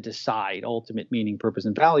have to decide ultimate meaning, purpose,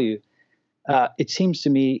 and value, it seems to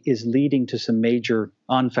me is leading to some major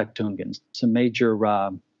Anfechtungen, some major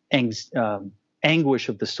anguish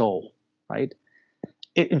of the soul, right?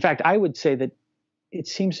 In fact, I would say that it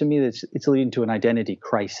seems to me that it's leading to an identity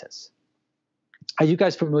crisis. Are you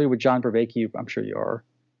guys familiar with John Vervaeke? I'm sure you are.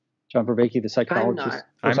 John Vervaeke, the psychologist.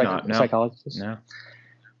 I'm not. No. Psychologist. No.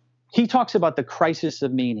 He talks about the crisis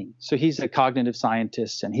of meaning. So he's a cognitive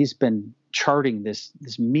scientist, and he's been charting this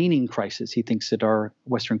meaning crisis he thinks that our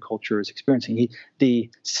Western culture is experiencing. The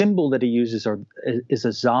symbol that he uses is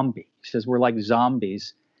a zombie. He says we're like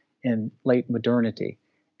zombies in late modernity.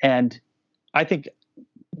 And I think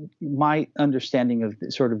my understanding of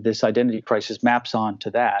sort of this identity crisis maps on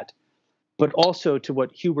to that, but also to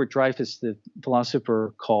what Hubert Dreyfus, the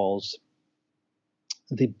philosopher, calls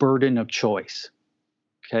the burden of choice.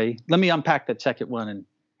 Okay, let me unpack that second one. And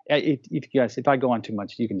if I go on too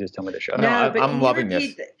much, you can just tell me to shut up. No, I'm loving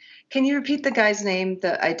this. Can you repeat the guy's name,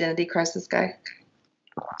 the identity crisis guy?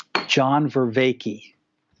 John Vervaeke.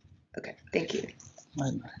 Okay, thank you.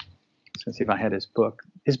 Let's see if I had his book.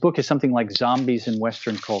 His book is something like Zombies in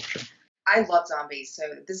Western Culture. I love zombies, so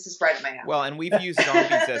this is right in my alley. Well, and we've used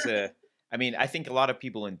zombies I think a lot of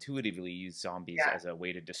people intuitively use zombies as a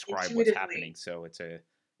way to describe what's happening. So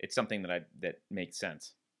it's something that makes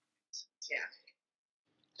sense. Yeah.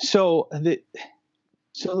 So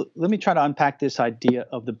let me try to unpack this idea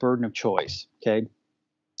of the burden of choice. Okay.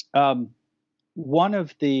 Part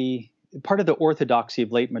of the orthodoxy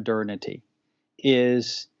of late modernity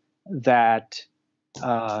is that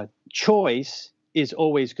choice is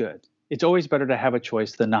always good. It's always better to have a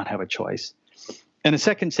choice than not have a choice. And a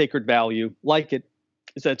second sacred value, like it,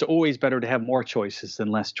 is that it's always better to have more choices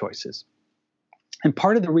than less choices. And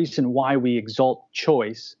part of the reason why we exalt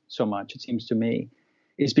choice so much, it seems to me,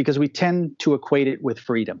 is because we tend to equate it with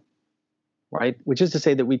freedom, right? Which is to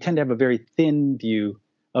say that we tend to have a very thin view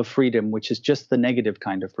of freedom, which is just the negative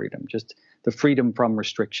kind of freedom, just the freedom from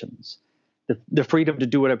restrictions. The freedom to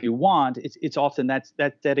do whatever you want, it's often that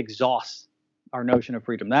exhausts our notion of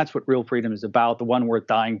freedom. That's what real freedom is about, the one worth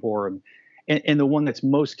dying for, and the one that's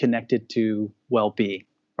most connected to well-being,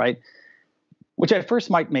 right? Which at first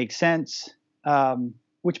might make sense,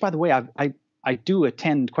 which, by the way, I do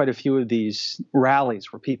attend quite a few of these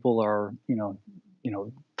rallies where people are,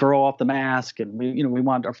 throw off the mask and we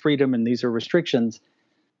want our freedom and these are restrictions.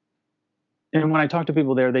 And when I talk to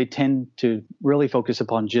people there, they tend to really focus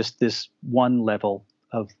upon just this one level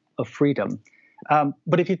of freedom.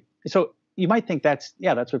 But you might think that's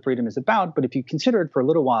what freedom is about. But if you consider it for a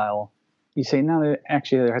little while, you say, no,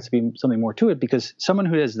 actually, there has to be something more to it, because someone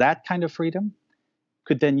who has that kind of freedom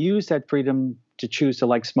could then use that freedom to choose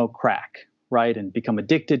to smoke crack, right? And become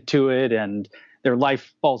addicted to it, and their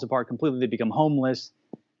life falls apart completely. They become homeless.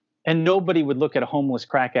 And nobody would look at a homeless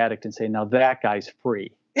crack addict and say, now that guy's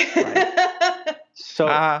free. Right? So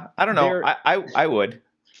I don't know. I would.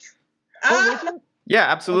 Yeah,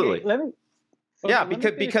 absolutely.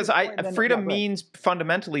 Okay, because freedom means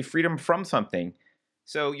fundamentally freedom from something.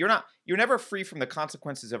 So you're never free from the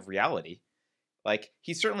consequences of reality. Like,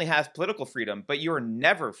 he certainly has political freedom, but you're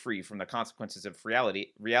never free from the consequences of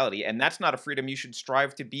reality, and that's not a freedom you should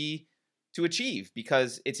strive to achieve,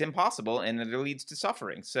 because it's impossible and it leads to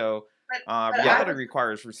suffering. So reality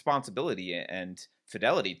requires responsibility and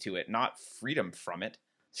fidelity to it, not freedom from it.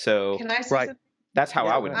 So can I say something? That's how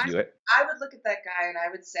I would view it. I would look at that guy and I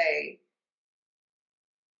would say,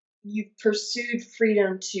 you've pursued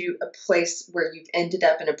freedom to a place where you've ended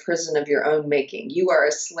up in a prison of your own making. You are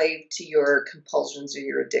a slave to your compulsions or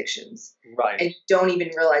your addictions. Right. And you don't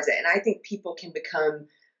even realize it. And I think people can become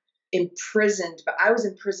imprisoned, but I was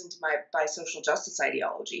imprisoned by social justice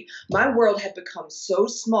ideology. My world had become so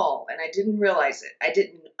small and I didn't realize it. I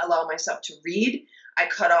didn't allow myself to read. I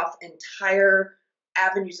cut off entire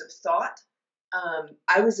avenues of thought.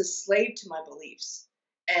 I was a slave to my beliefs.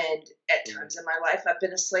 And at times in my life, I've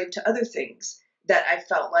been a slave to other things that I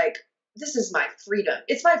felt like, this is my freedom.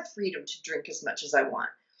 It's my freedom to drink as much as I want.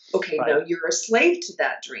 Okay, right. No, you're a slave to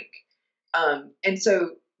that drink. And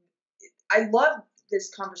so I love this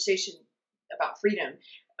conversation about freedom.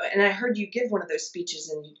 And I heard you give one of those speeches,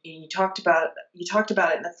 and you talked about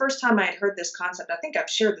it. And the first time I had heard this concept, I think I've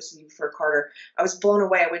shared this with you before, Carter, I was blown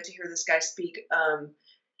away. I went to hear this guy speak,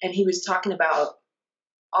 and he was talking about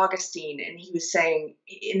Augustine, and he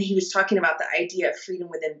was talking about the idea of freedom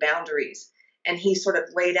within boundaries. And he sort of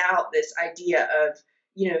laid out this idea of,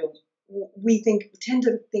 we tend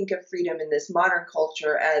to think of freedom in this modern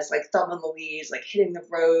culture as like Thelma and Louise, like hitting the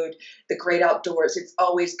road, the great outdoors. It's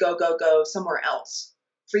always go, go, go somewhere else.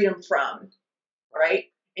 Freedom from, right?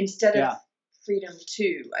 Instead of freedom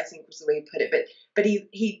to, I think was the way he put it. But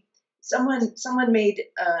someone made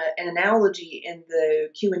an analogy in the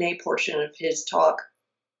Q&A portion of his talk.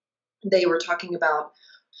 They were talking about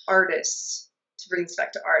artists, to bring this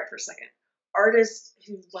back to art for a second. Artists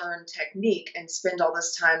who learn technique and spend all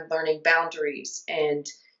this time learning boundaries and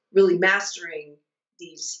really mastering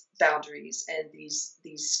these boundaries and these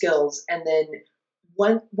skills. And then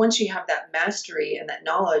once you have that mastery and that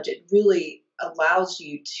knowledge, it really allows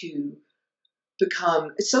you to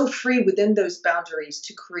become so free within those boundaries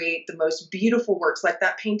to create the most beautiful works, like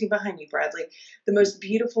that painting behind you, Bradley, the most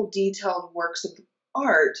beautiful detailed works of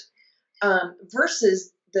art,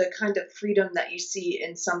 versus the kind of freedom that you see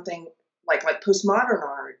in something like postmodern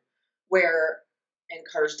art, where, and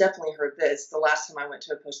Carter's definitely heard this, the last time I went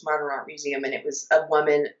to a postmodern art museum, and it was a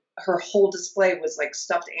woman, her whole display was like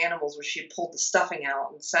stuffed animals where she pulled the stuffing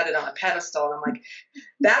out and set it on a pedestal. And I'm like,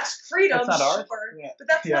 that's freedom, That's not sure, art. Yeah. but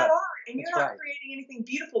that's Yeah. not art. And That's you're not right. creating anything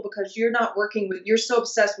beautiful because you're not working with, you're so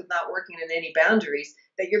obsessed with not working in any boundaries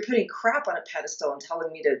that you're putting crap on a pedestal and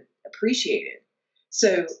telling me to appreciate it.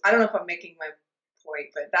 So I don't know if I'm making my point,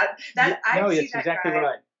 but I see it's that exactly guy.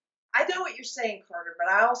 right. I know what you're saying, Carter,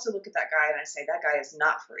 but I also look at that guy and I say, that guy is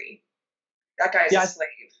not free. That guy is a slave.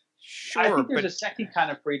 Sure, I think there's but a second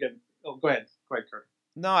kind of freedom. Oh, go ahead, Kurt.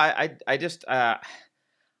 no, I just I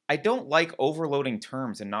don't like overloading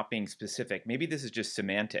terms and not being specific. Maybe this is just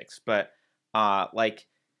semantics, but like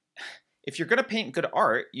if you're going to paint good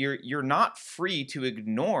art, you're not free to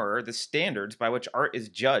ignore the standards by which art is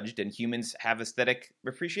judged and humans have aesthetic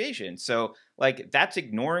appreciation. So like that's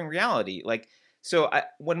ignoring reality. Like so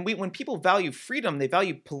when people value freedom, they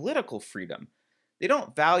value political freedom. They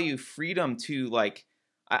don't value freedom to like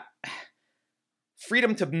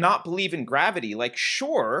freedom to not believe in gravity. Like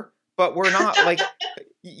sure, but we're not like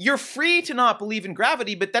you're free to not believe in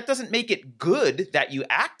gravity, but that doesn't make it good that you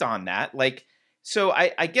act on that. Like so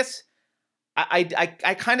I guess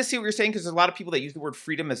I kind of see what you're saying, because there's a lot of people that use the word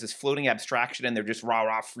freedom as this floating abstraction and they're just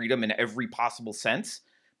rah freedom in every possible sense.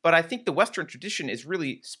 But I think the Western tradition is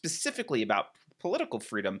really specifically about political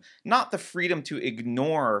freedom, not the freedom to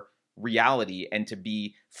ignore reality and to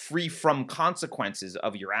be free from consequences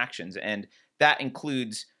of your actions. And that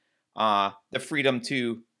includes the freedom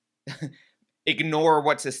to ignore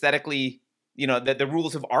what's aesthetically, the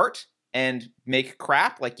rules of art and make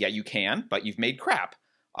crap. Like, yeah, you can, but you've made crap.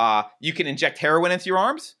 You can inject heroin into your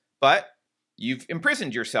arms, but you've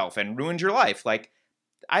imprisoned yourself and ruined your life. Like,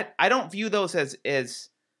 I don't view those as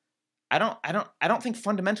I don't think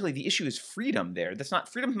fundamentally the issue is freedom there.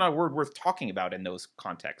 Freedom's not a word worth talking about in those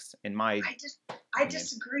contexts. I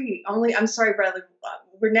disagree. I'm sorry, Bradley.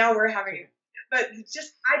 We're having, but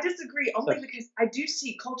I disagree only because I do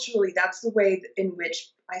see culturally that's the way in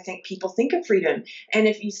which I think people think of freedom. And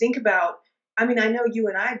if you think about, I mean, I know you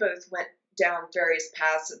and I both went down various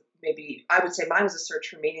paths. Maybe I would say mine was a search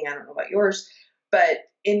for meaning. I don't know about yours, but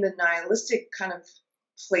in the nihilistic kind of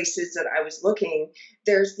places that I was looking,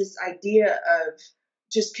 there's this idea of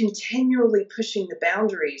just continually pushing the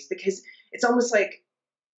boundaries, because it's almost like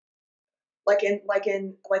in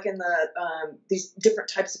the these different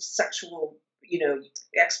types of sexual,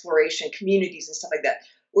 exploration communities and stuff like that,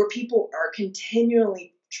 where people are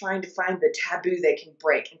continually trying to find the taboo they can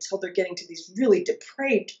break until they're getting to these really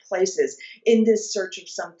depraved places in this search of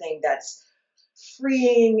something that's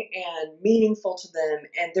freeing and meaningful to them,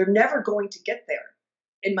 and they're never going to get there,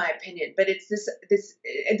 in my opinion. But it's this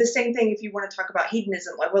the same thing if you want to talk about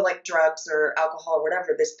hedonism, like drugs or alcohol or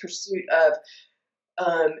whatever, this pursuit of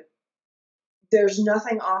there's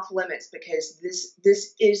nothing off limits, because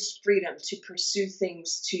this is freedom to pursue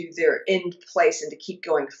things to their end place and to keep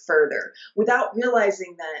going further, without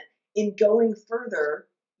realizing that in going further,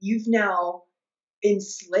 you've now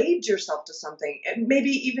enslaved yourself to something, and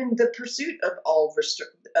maybe even the pursuit of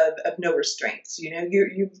of no restraints.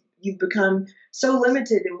 You've become so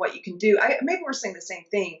limited in what you can do. Maybe we're saying the same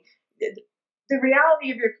thing. The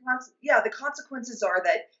reality of the consequences are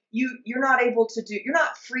that you're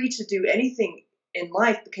not free to do anything in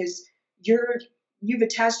life, because you've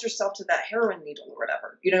attached yourself to that heroin needle or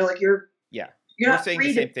whatever. You're we're not saying free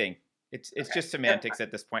the same to, thing. It's just semantics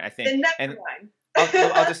at this point, I think. then And line.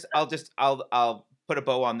 I'll put a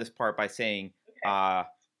bow on this part by saying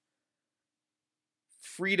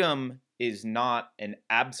freedom is not an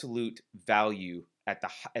absolute value at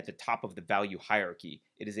the top of the value hierarchy.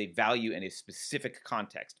 It is a value in a specific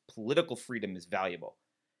context. Political freedom is valuable.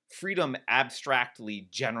 Freedom abstractly,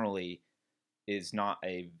 generally, that's not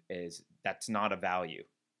a value,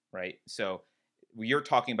 right? So you're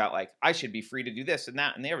talking about like, I should be free to do this and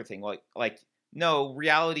that and everything. Like no,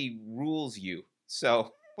 reality rules you.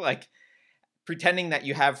 So like pretending that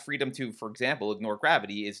you have freedom to, for example, ignore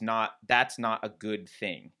gravity that's not a good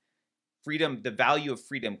thing. Freedom, the value of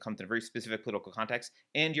freedom comes in a very specific political context.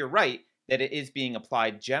 And you're right that it is being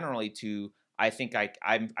applied generally to, I think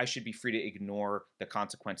I should be free to ignore the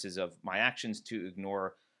consequences of my actions, to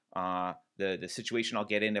ignore the situation I'll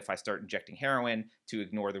get in if I start injecting heroin, to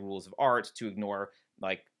ignore the rules of art, to ignore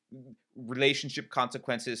like relationship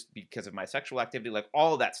consequences because of my sexual activity, like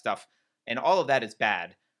all of that stuff. And all of that is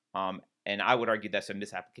bad. And I would argue that's a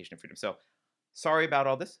misapplication of freedom. So Sorry about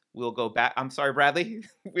all this. We'll go back. I'm sorry, Bradley.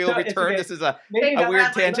 We'll So, it's return. okay. This is a Maybe weird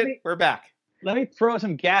Bradley, tangent. We're back. Let me throw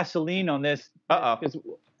some gasoline on this. Uh-oh. Because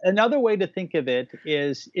another way to think of it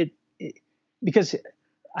is because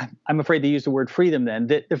I'm afraid to use the word freedom then,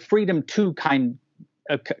 the freedom to kind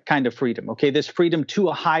of freedom. Okay, this freedom to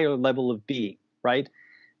a higher level of being, right?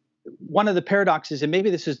 One of the paradoxes, and maybe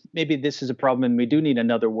this is a problem, and we do need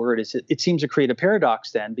another word, is it seems to create a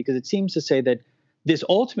paradox then, because it seems to say that this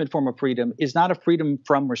ultimate form of freedom is not a freedom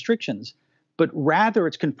from restrictions, but rather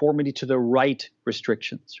it's conformity to the right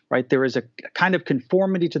restrictions, right? There is a kind of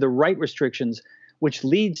conformity to the right restrictions, which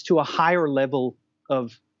leads to a higher level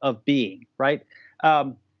of being, right?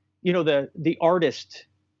 The artist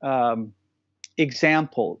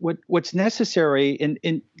example. What's necessary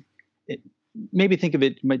in maybe think of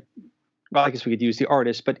it. Well, I guess we could use the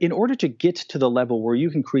artist, but in order to get to the level where you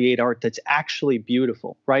can create art that's actually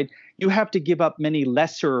beautiful, right? You have to give up many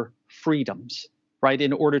lesser freedoms, right,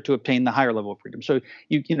 in order to obtain the higher level of freedom. So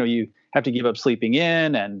you have to give up sleeping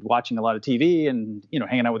in and watching a lot of TV and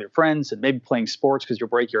hanging out with your friends and maybe playing sports because you'll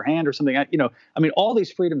break your hand or something. All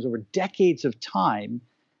these freedoms over decades of time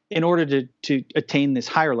in order to attain this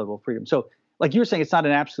higher level of freedom. So, like you were saying, it's not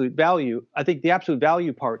an absolute value. I think the absolute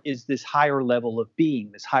value part is this higher level of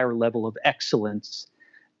being, this higher level of excellence,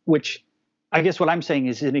 which I guess what I'm saying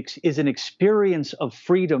is an experience of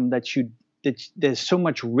freedom that's so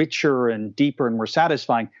much richer and deeper and more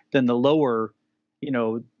satisfying than the lower,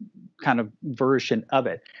 kind of version of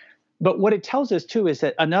it. But what it tells us too is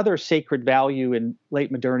that another sacred value in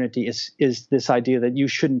late modernity is this idea that you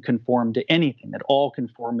shouldn't conform to anything, that all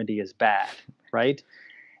conformity is bad, right?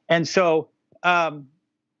 And so,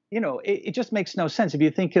 it just makes no sense. If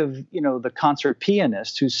you think of, the concert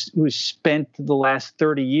pianist who's spent the last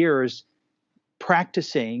 30 years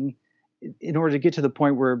practicing in order to get to the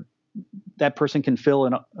point where that person can fill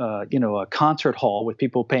a concert hall with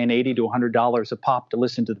people paying $80 to $100 a pop to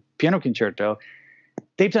listen to the piano concerto,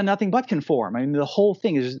 they've done nothing but conform. I mean, the whole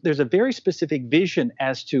thing is there's a very specific vision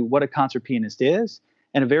as to what a concert pianist is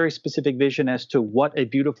and a very specific vision as to what a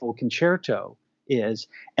beautiful concerto is,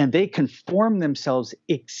 and they conform themselves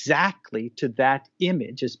exactly to that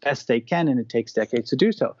image as best they can, and it takes decades to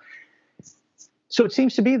do so. So it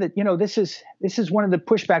seems to be that this is one of the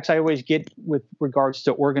pushbacks I always get with regards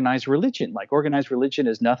to organized religion. Like, organized religion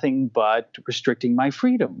is nothing but restricting my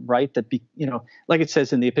freedom, right? Like it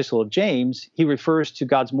says in the Epistle of James, he refers to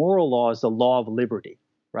God's moral law as the law of liberty,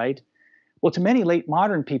 right? Well, to many late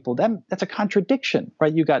modern people, that's a contradiction,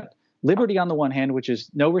 right? You got liberty on the one hand, which is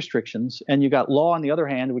no restrictions, and you got law on the other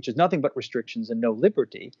hand, which is nothing but restrictions and no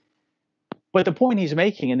liberty. But the point he's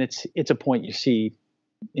making, and it's a point you see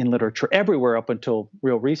in literature everywhere up until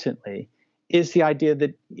real recently, is the idea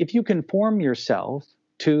that if you conform yourself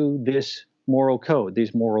to this moral code,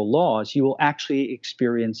 these moral laws, you will actually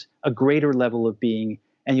experience a greater level of being,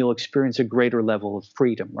 and you'll experience a greater level of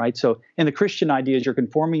freedom, right? So in the Christian idea is you're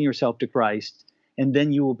conforming yourself to Christ, and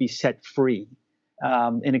then you will be set free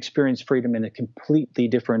and experience freedom in a completely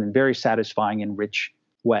different and very satisfying and rich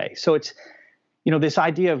way. So it's, this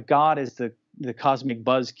idea of God as the cosmic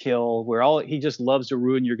buzzkill, where he just loves to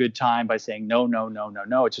ruin your good time by saying no, no, no, no,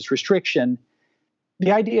 no. It's just restriction.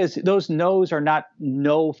 The idea is those no's are not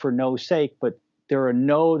no for no's sake, but they're a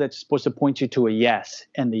no that's supposed to point you to a yes.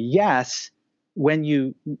 And the yes, when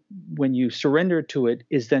you surrender to it,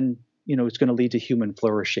 is then, it's going to lead to human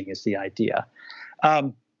flourishing is the idea.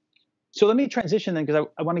 So let me transition then, because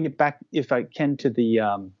I want to get back, if I can, to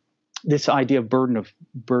the this idea of burden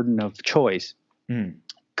of choice.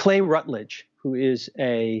 Clay Routledge, who is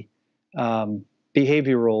a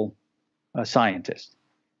behavioral scientist,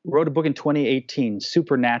 wrote a book in 2018,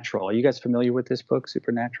 Supernatural. Are you guys familiar with this book,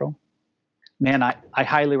 Supernatural? Man, I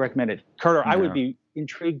highly recommend it. Carter, I would be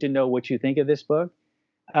intrigued to know what you think of this book.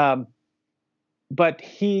 But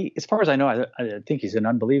he, as far as I know, I think he's an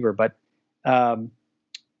unbeliever, but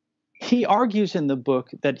he argues in the book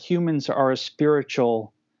that humans are a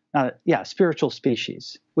spiritual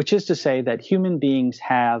species, which is to say that human beings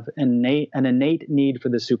have an innate need for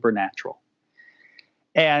the supernatural.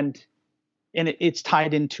 And it's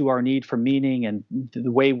tied into our need for meaning, and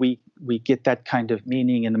the way we get that kind of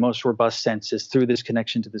meaning in the most robust sense is through this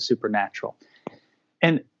connection to the supernatural.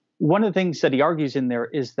 And one of the things that he argues in there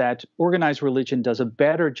is that organized religion does a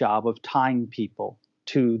better job of tying people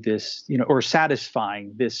to this, or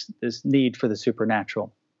satisfying this need for the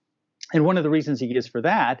supernatural. And one of the reasons he gives for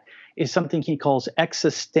that is something he calls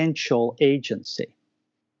existential agency.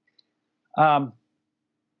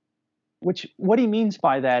 Which what he means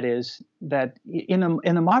by that is that in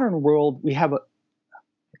the modern world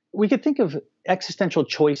we could think of existential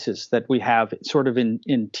choices that we have sort of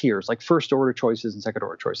in tiers, like first order choices and second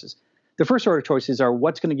order choices. The first order choices are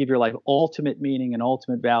what's going to give your life ultimate meaning and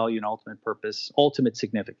ultimate value and ultimate purpose, ultimate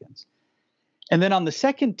significance. And then on the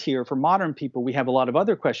second tier, for modern people, we have a lot of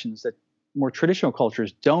other questions that more traditional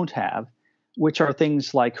cultures don't have, which are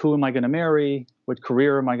things like who am I going to marry? What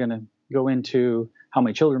career am I going to go into? How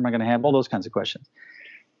many children am I going to have? All those kinds of questions.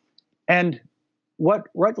 And what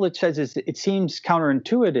Routledge says is it seems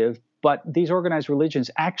counterintuitive, but these organized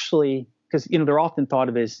religions actually, because they're often thought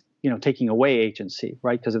of as taking away agency,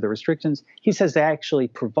 right, because of the restrictions. He says they actually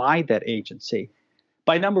provide that agency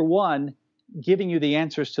by, number one, giving you the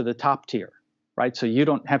answers to the top tier, right? So you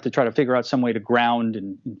don't have to try to figure out some way to ground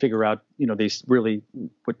and figure out, these really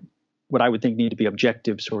what I would think need to be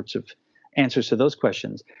objective sorts of answers to those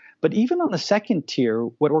questions. But even on the second tier,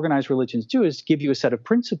 what organized religions do is give you a set of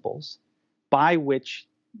principles by which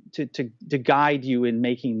to guide you in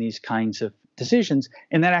making these kinds of decisions,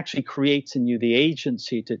 and that actually creates in you the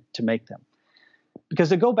agency to make them. Because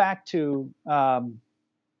to go back to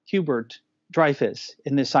Hubert Dreyfus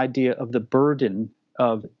in this idea of the burden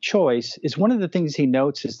of choice, is one of the things he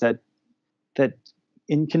notes is that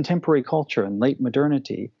in contemporary culture and late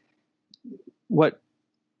modernity,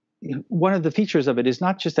 one of the features of it is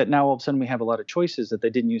not just that now all of a sudden we have a lot of choices that they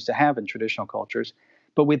didn't used to have in traditional cultures,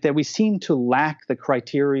 but that we seem to lack the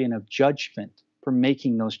criterion of judgment for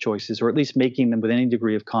making those choices, or at least making them with any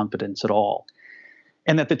degree of confidence at all.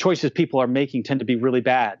 And that the choices people are making tend to be really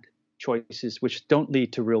bad choices, which don't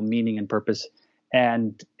lead to real meaning and purpose.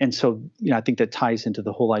 And so, I think that ties into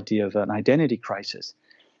the whole idea of an identity crisis.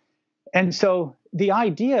 And so the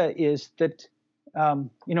idea is that, an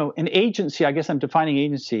agency, I guess I'm defining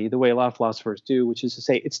agency the way a lot of philosophers do, which is to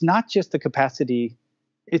say, it's not just the capacity,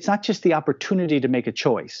 it's not just the opportunity to make a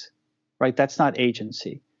choice, right? That's not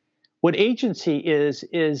agency. What agency is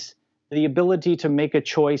the ability to make a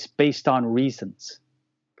choice based on reasons,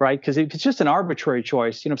 right? Because if it's just an arbitrary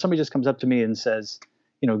choice, if somebody just comes up to me and says,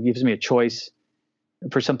 gives me a choice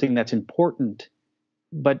for something that's important,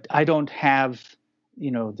 but I don't have,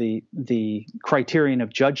 the criterion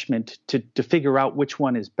of judgment to figure out which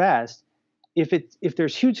one is best. If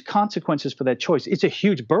there's huge consequences for that choice, it's a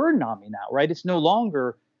huge burden on me now, right? It's no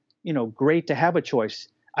longer, great to have a choice.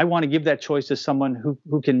 I want to give that choice to someone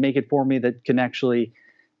who can make it for me, that can actually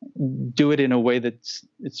do it in a way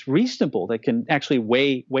it's reasonable, that can actually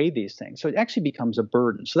weigh these things. So it actually becomes a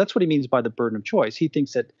burden. So that's what he means by the burden of choice. He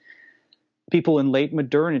thinks that people in late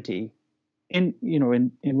modernity, in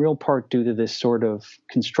real part due to this sort of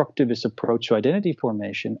constructivist approach to identity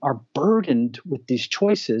formation, are burdened with these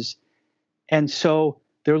choices. And so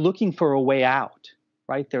they're looking for a way out,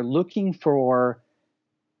 right? They're looking for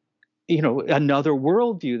another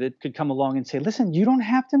worldview that could come along and say, listen, you don't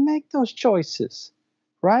have to make those choices,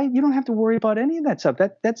 right? You don't have to worry about any of that stuff.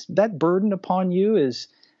 That burden upon you is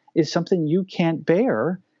something you can't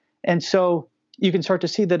bear. And so you can start to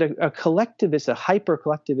see that a collectivist, a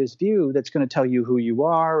hyper-collectivist view that's going to tell you who you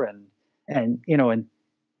are, and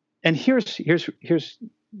here's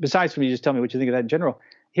besides from you just tell me what you think of that in general,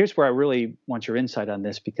 here's where I really want your insight on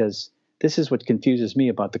this, because this is what confuses me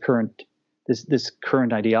about the current this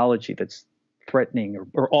current ideology that's threatening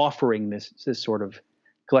or offering this sort of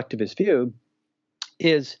collectivist view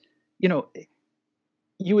is,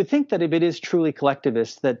 you would think that if it is truly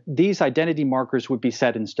collectivist, that these identity markers would be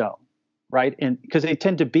set in stone, right? And because they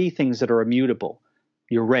tend to be things that are immutable,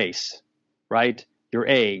 your race, right? Your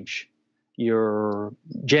age, your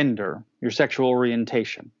gender, your sexual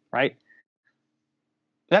orientation, right?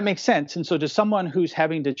 That makes sense. And so to someone who's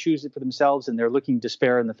having to choose it for themselves and they're looking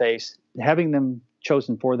despair in the face, having them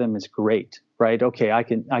chosen for them is great, right? Okay, I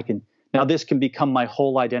can now this can become my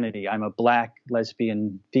whole identity. I'm a Black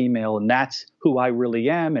lesbian female, and that's who I really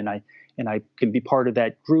am, and I can be part of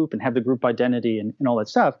that group and have the group identity and all that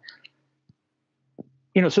stuff.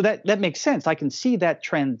 So that makes sense. I can see that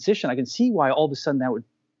transition. I can see why all of a sudden that would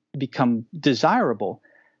become desirable.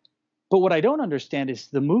 But what I don't understand is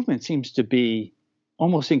the movement seems to be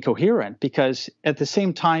almost incoherent, because at the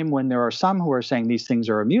same time, when there are some who are saying these things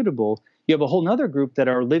are immutable, you have a whole other group that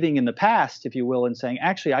are living in the past, if you will, and saying,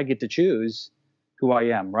 actually, I get to choose who I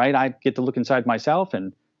am, right? I get to look inside myself,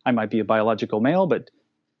 and I might be a biological male, but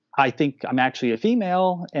I think I'm actually a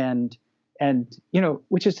female. And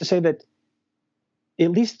which is to say that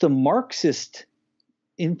at least the Marxist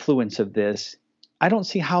influence of this, I don't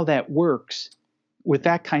see how that works with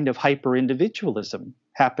that kind of hyper-individualism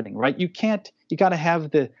happening, right? You got to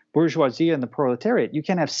have the bourgeoisie and the proletariat. You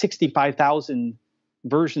can't have 65,000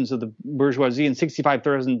 versions of the bourgeoisie and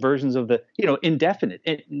 65,000 versions of the, indefinite,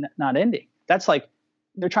 not ending. That's like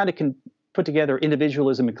they're trying to put together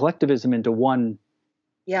individualism and collectivism into one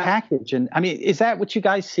package. And I mean, is that what you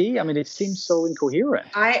guys see? I mean, it seems so incoherent.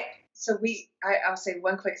 I'll say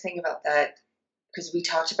one quick thing about that, because we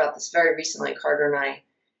talked about this very recently, Carter and I.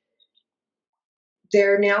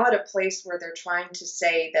 They're now at a place where they're trying to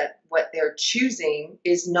say that what they're choosing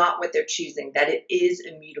is not what they're choosing, that it is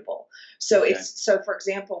immutable. So for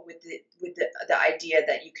example, with the idea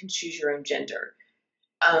that you can choose your own gender,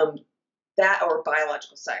 that or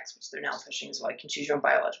biological sex, which they're now pushing as well, you can choose your own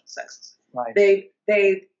biological sex. Right.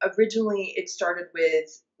 They originally, it started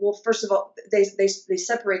with, well, first of all, they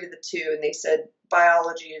separated the two, and they said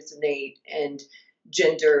biology is innate and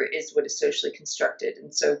gender is what is socially constructed.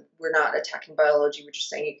 And so we're not attacking biology, we're just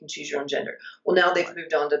saying you can choose your own gender. Well, now they've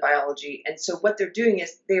moved on to biology. And so what they're doing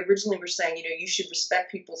is, they originally were saying, you should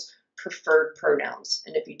respect people's preferred pronouns.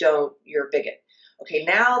 And if you don't, you're a bigot. Okay,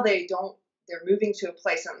 now they're moving to a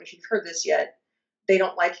place, I don't know if you've heard this yet, they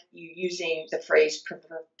don't like you using the phrase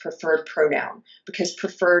preferred pronoun, because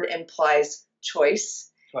preferred implies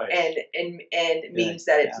choice. And means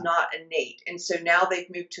that it's not innate. And so now they've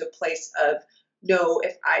moved to a place of, no,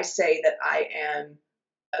 if I say that I am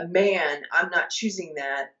a man, I'm not choosing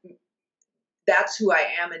that. That's who I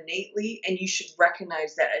am innately, and you should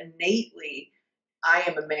recognize that innately I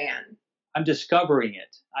am a man. I'm discovering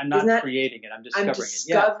it. I'm not creating it. I'm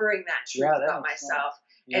discovering that truth about myself.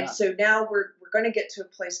 Yeah. And so now we're going to get to a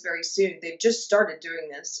place very soon. They've just started doing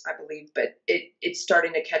this, I believe, but it's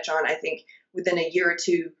starting to catch on. I think within a year or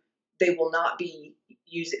two, they will not be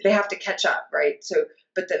using. They have to catch up, right? So,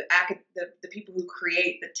 but the people who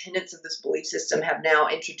create the tenets of this belief system have now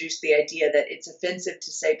introduced the idea that it's offensive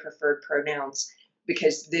to say preferred pronouns,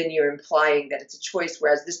 because then you're implying that it's a choice,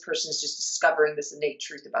 whereas this person is just discovering this innate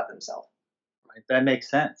truth about themselves. Right. That makes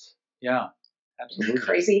sense. Yeah. Absolutely.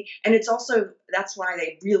 Crazy. And it's also, that's why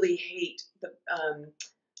they really hate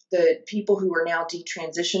the people who are now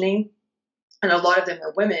detransitioning. And a lot of them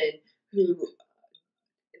are women who,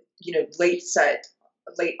 late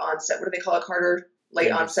onset, what do they call it, Carter?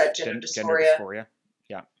 Late onset gender dysphoria.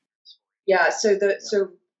 Yeah. Yeah. So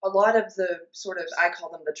a lot of the sort of, I call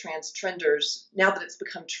them the trans trenders, now that it's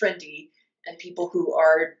become trendy, and people who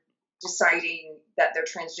are deciding that they're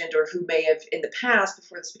transgender, who may have in the past,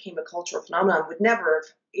 before this became a cultural phenomenon, would never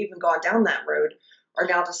have even gone down that road, are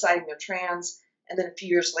now deciding they're trans, and then a few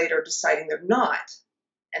years later deciding they're not,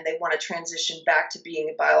 and they want to transition back to being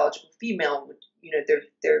a biological female with,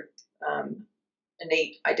 their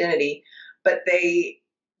innate identity. But they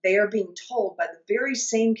are being told by the very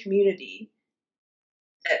same community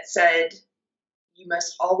that said, you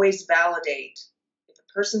must always validate. If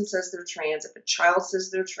a person says they're trans, if a child says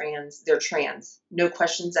they're trans. No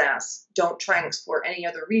questions asked. Don't try and explore any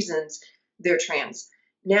other reasons. They're trans.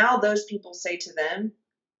 Now those people say to them,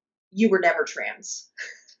 you were never trans.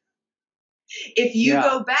 If you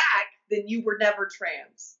go back, then you were never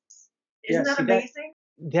trans. Isn't that amazing?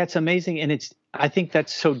 That's amazing. And I think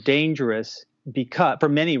that's so dangerous because, for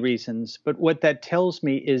many reasons, but what that tells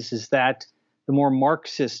me is that the more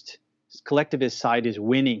Marxist collectivist side is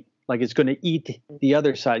winning, like it's going to eat the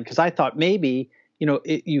other side. Because I thought maybe,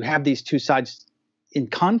 you have these two sides in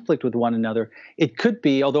conflict with one another. It could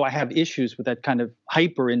be, although I have issues with that kind of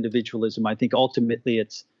hyper individualism, I think ultimately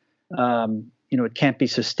it's, it can't be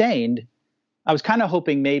sustained. I was kind of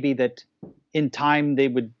hoping maybe that in time they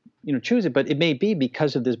would, choose it, but it may be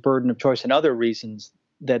because of this burden of choice and other reasons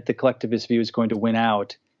that the collectivist view is going to win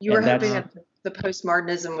out. You were hoping that the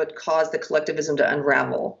postmodernism would cause the collectivism to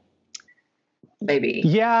unravel, maybe.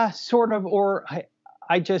 Yeah, sort of. Or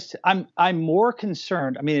I'm more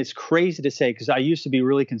concerned. I mean, it's crazy to say because I used to be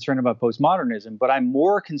really concerned about postmodernism, but I'm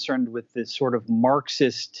more concerned with this sort of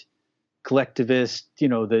Marxist collectivist,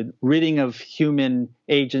 the ridding of human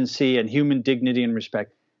agency and human dignity and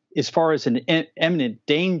respect. As far as an imminent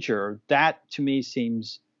danger, that to me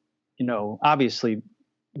seems, obviously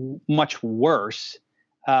much worse.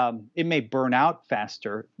 It may burn out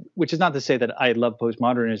faster, which is not to say that I love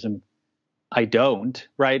postmodernism. I don't,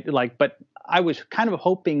 right? But I was kind of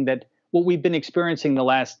hoping that what we've been experiencing the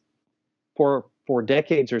last four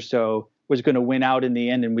decades or so was going to win out in the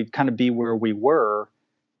end, and we'd kind of be where we were.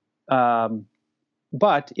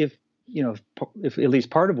 But if at least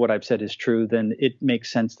part of what I've said is true, then it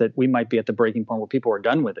makes sense that we might be at the breaking point where people are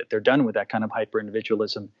done with it. They're done with that kind of hyper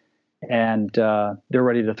individualism, and they're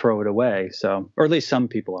ready to throw it away. So, or at least some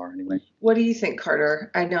people are anyway. What do you think,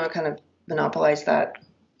 Carter? I know I kind of monopolized that.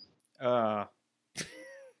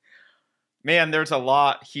 Man, there's a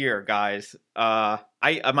lot here, guys.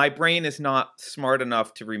 My brain is not smart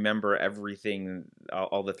enough to remember everything,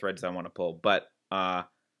 all the threads I want to pull, but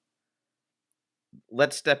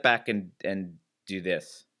let's step back and do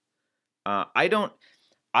this.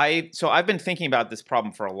 So I've been thinking about this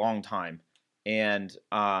problem for a long time, and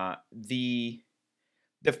the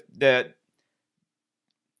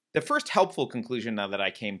first helpful conclusion now that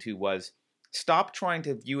I came to was stop trying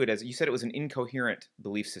to view it as, you said it was an incoherent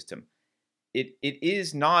belief system. It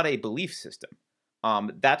is not a belief system.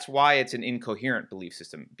 That's why it's an incoherent belief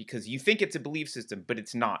system, because you think it's a belief system, but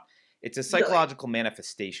it's not. It's a psychological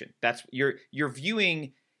manifestation. That's you're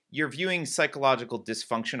viewing psychological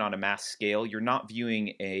dysfunction on a mass scale. You're not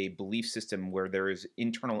viewing a belief system where there is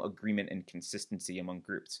internal agreement and consistency among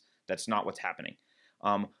groups. That's not what's happening.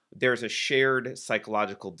 There's a shared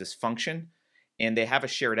psychological dysfunction, and they have a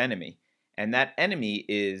shared enemy. And that enemy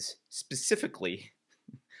is specifically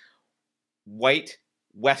white,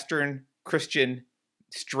 Western, Christian,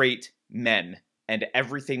 straight men and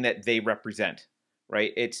everything that they represent,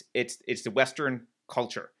 right? It's the Western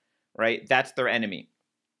culture, right? That's their enemy.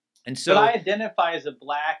 And so, but I identify as a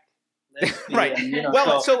black lesbian, right.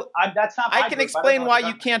 Well, that's not. I can explain why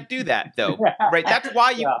you can't do that, though. Right? That's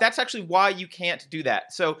why you. That's actually why you can't do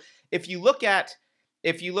that. So if you look at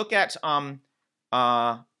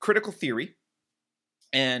critical theory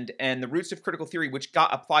and the roots of critical theory, which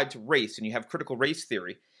got applied to race, and you have critical race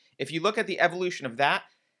theory. If you look at the evolution of that,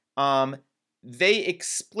 they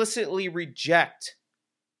explicitly reject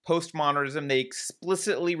postmodernism. They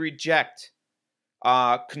explicitly reject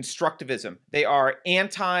constructivism. They are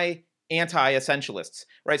anti-essentialists,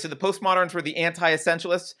 right? So the postmoderns were the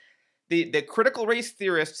anti-essentialists. The critical race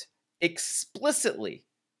theorists explicitly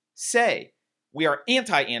say we are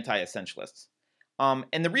anti-essentialists.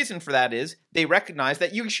 And the reason for that is they recognize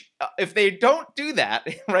that if they don't do that,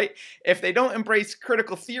 right? If they don't embrace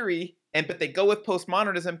critical theory but they go with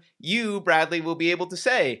postmodernism, you, Bradley, will be able to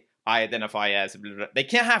say, I identify as, blah, blah, blah. They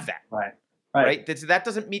can't have that. Right? That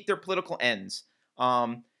doesn't meet their political ends.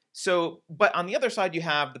 But on the other side, you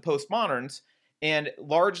have the postmoderns, and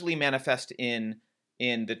largely manifest in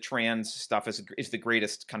the trans stuff is the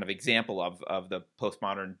greatest kind of example of the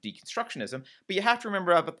postmodern deconstructionism. But you have to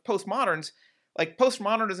remember about the postmoderns, like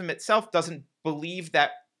postmodernism itself doesn't believe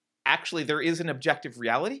that actually there is an objective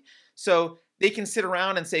reality. So they can sit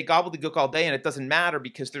around and say gobbledygook all day and it doesn't matter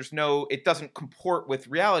because it doesn't comport with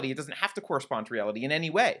reality. It doesn't have to correspond to reality in any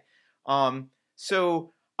way.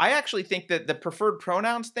 So I actually think that the preferred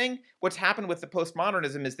pronouns thing, what's happened with the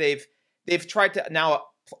postmodernism is they've tried to now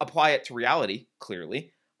apply it to reality,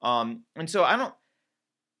 clearly. And so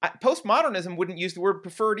postmodernism wouldn't use the word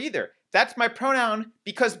preferred either. That's my pronoun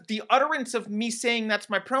because the utterance of me saying that's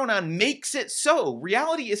my pronoun makes it so.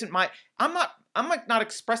 Reality isn't I'm not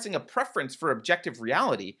expressing a preference for objective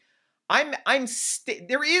reality.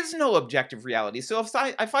 There is no objective reality. So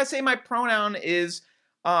if I say my pronoun is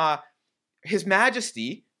His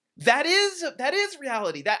Majesty, that is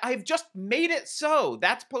reality. That I've just made it so.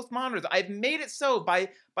 That's postmodernism. I've made it so by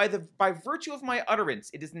virtue of my utterance.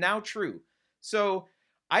 It is now true. So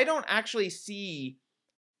I don't actually see.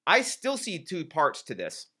 I still see two parts to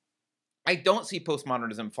this. I don't see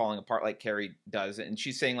postmodernism falling apart like Keri does, and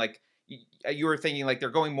she's saying like you were thinking like they're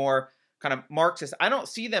going more kind of Marxist. I don't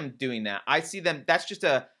see them doing that. I see them. That's just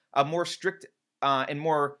a more strict and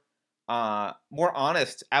more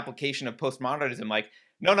honest application of postmodernism. Like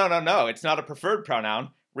no, it's not a preferred pronoun.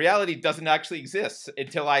 Reality doesn't actually exist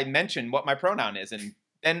until I mention what my pronoun is,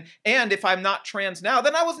 and if I'm not trans now,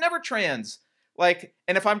 then I was never trans. Like,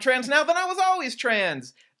 and if I'm trans now, then I was always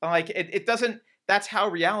trans. Like, it doesn't. That's how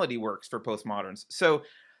reality works for postmoderns. So,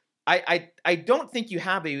 I don't think you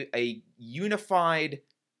have a unified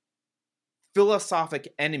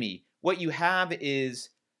philosophic enemy. What you have is,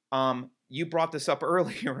 you brought this up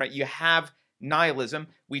earlier, right? You have nihilism.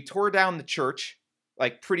 We tore down the church,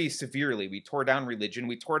 like pretty severely. We tore down religion.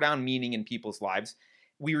 We tore down meaning in people's lives.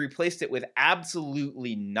 We replaced it with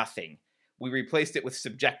absolutely nothing. We replaced it with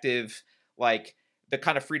subjective, like the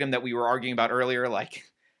kind of freedom that we were arguing about earlier, like,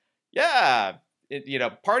 yeah,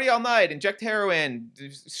 party all night, inject heroin,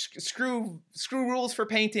 screw rules for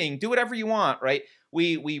painting, do whatever you want, right?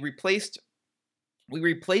 We replaced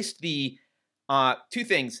the two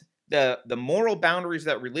things, the moral boundaries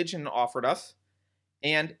that religion offered us,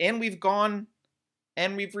 and we've gone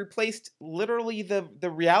and we've replaced literally the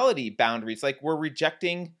reality boundaries. Like we're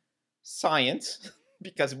rejecting science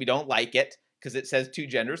because we don't like it because it says two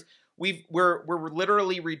genders. We're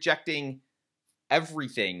literally rejecting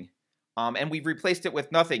everything, and we've replaced it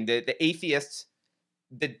with nothing. The atheists,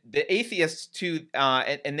 the atheists too,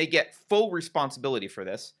 and they get full responsibility for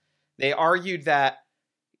this. They argued that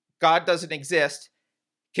God doesn't exist,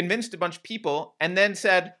 convinced a bunch of people, and then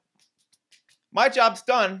said, "My job's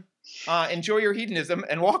done. Enjoy your hedonism,"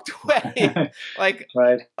 and walked away. Like,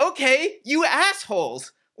 right. Okay, you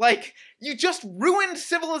assholes. Like, you just ruined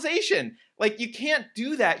civilization. Like, you can't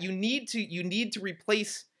do that. You need to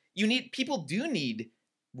replace, people do need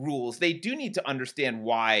rules. They do need to understand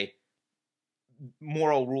why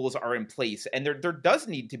moral rules are in place. And there does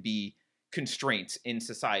need to be constraints in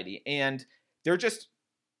society. And they were just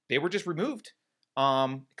removed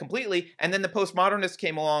completely. And then the postmodernists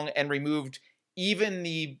came along and removed even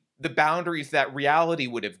the boundaries that reality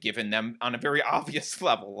would have given them on a very obvious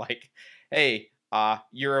level. Like, hey,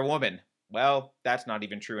 you're a woman. Well, that's not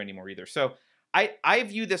even true anymore either. So I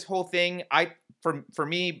view this whole thing, for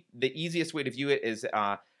me, the easiest way to view it is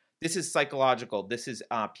this is psychological. This is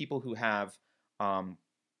people who have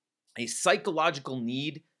a psychological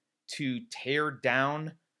need to tear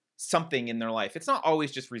down something in their life. It's not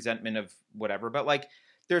always just resentment of whatever, but like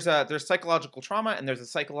there's psychological trauma, and there's a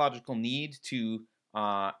psychological need to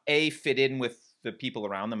fit in with the people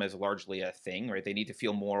around them as largely a thing, right? They need to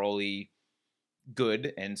feel morally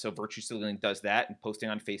good, and so virtue signaling does that, and posting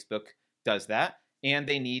on Facebook does that, and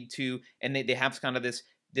they need to, and they have kind of this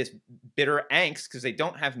bitter angst because they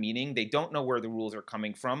don't have meaning, they don't know where the rules are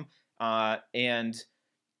coming from, and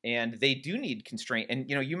they do need constraint. And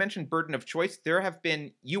you mentioned burden of choice. There have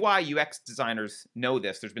been UI UX designers know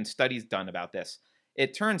this. There's been studies done about this.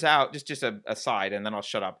 It turns out, just a aside, and then I'll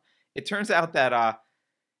shut up. It turns out that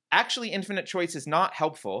actually infinite choice is not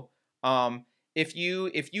helpful. If you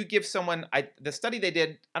give someone, the study they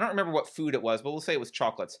did, I don't remember what food it was, but we'll say it was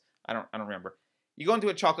chocolates. I don't remember. You go into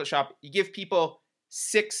a chocolate shop, you give people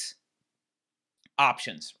 6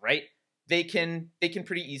 options, right? They can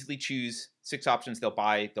pretty easily choose 6 options. They'll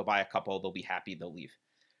buy a couple, they'll be happy, they'll leave.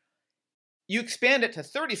 You expand it to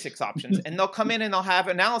 36 options, and they'll come in and they'll have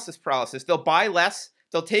analysis paralysis. They'll buy less,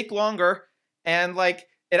 they'll take longer, and like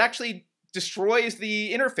it actually destroys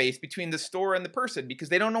the interface between the store and the person because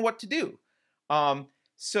they don't know what to do.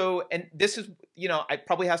 So, and this is, it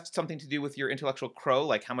probably has something to do with your intellectual crow,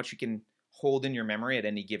 like how much you can hold in your memory at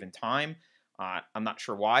any given time. I'm not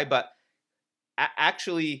sure why, but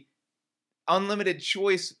actually unlimited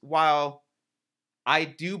choice, while I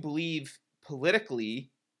do believe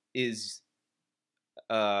politically is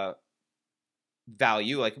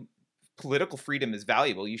value, like political freedom is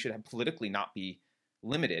valuable. You should have politically not be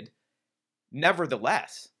limited.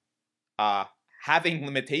 Nevertheless, having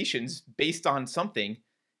limitations based on something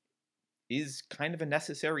is kind of a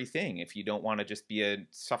necessary thing if you don't want to just be a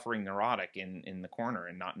suffering neurotic in the corner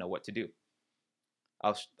and not know what to do.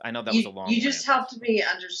 I know that was a long You just helped me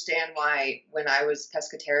understand why when I was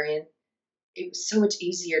pescatarian, it was so much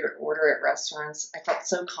easier to order at restaurants. I felt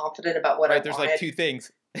so confident about what I wanted. There's like 2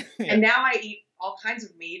 things. Yeah. And now I eat all kinds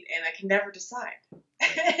of meat and I can never decide.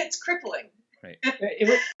 It's crippling. Right.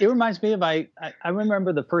 It reminds me of I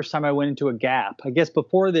remember the first time I went into a Gap. I guess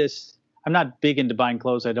before this, I'm not big into buying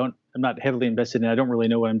clothes. I'm not heavily invested in. I don't really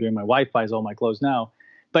know what I'm doing. My wife buys all my clothes now.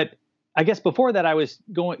 But I guess before that, I was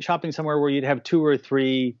going shopping somewhere where you'd have 2 or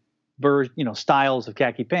 3 styles of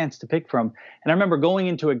khaki pants to pick from. And I remember going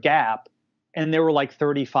into a Gap, and there were like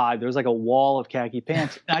 35. There was like a wall of khaki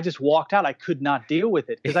pants, and I just walked out. I could not deal with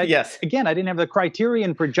it because I didn't have the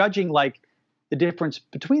criterion for judging like the difference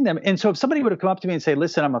between them. And so if somebody would have come up to me and say,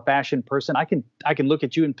 "Listen, I'm a fashion person. I can look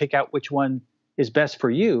at you and pick out which one is best for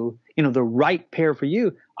you, the right pair for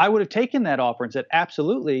you," I would have taken that offer and said,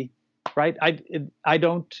 "Absolutely." Right. I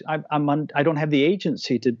don't have the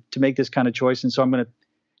agency to make this kind of choice. And so I'm going to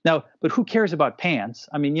now, but who cares about pants?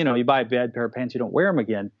 I mean, you buy a bad pair of pants, you don't wear them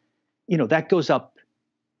again. That goes up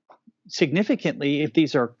significantly if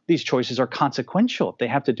these choices are consequential, if they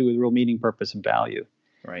have to do with real meaning, purpose, and value.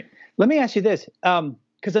 Right. Let me ask you this,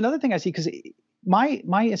 because another thing I see, because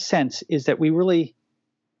my sense is that we really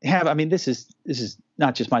have, I mean, this is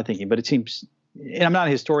not just my thinking, but it seems, and I'm not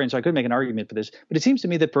a historian, so I could make an argument for this, but it seems to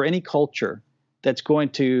me that for any culture that's going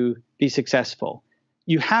to be successful,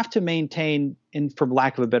 you have to maintain, and for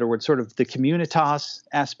lack of a better word, sort of the communitas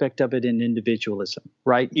aspect of it in individualism,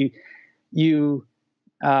 right?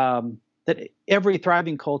 That every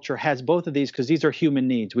thriving culture has both of these because these are human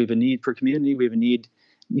needs. We have a need for community. We have a need,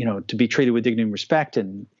 to be treated with dignity and respect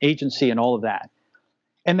and agency and all of that.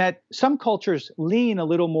 And that some cultures lean a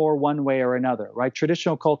little more one way or another, right?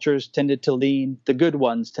 Traditional cultures tended to lean, the good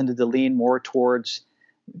ones tended to lean more towards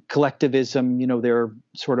collectivism. Their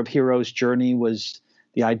sort of hero's journey was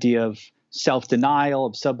the idea of self-denial,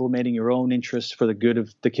 of sublimating your own interests for the good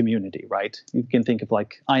of the community, right? You can think of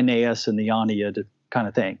like Aeneas and the Aeneid kind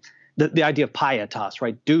of thing. The idea of pietas,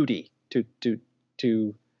 right? Duty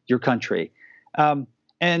to your country.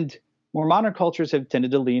 And more modern cultures have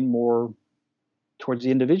tended to lean more towards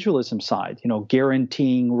the individualism side,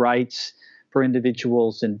 guaranteeing rights for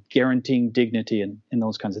individuals and guaranteeing dignity and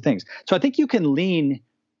those kinds of things. So I think you can lean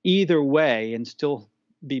either way and still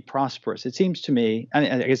be prosperous. It seems to me,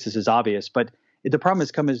 and I guess this is obvious, but the problem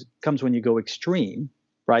comes when you go extreme,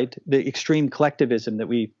 right? The extreme collectivism that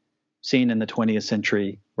we've seen in the 20th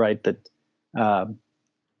century, right? That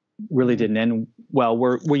really didn't end well,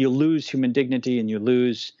 where you lose human dignity and you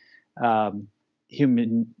lose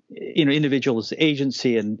human, individual's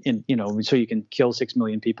agency, and so you can kill 6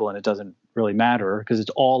 million people and it doesn't really matter because it's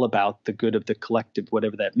all about the good of the collective,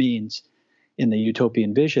 whatever that means in the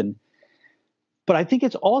utopian vision. But I think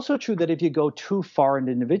it's also true that if you go too far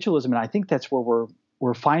into individualism, and I think that's where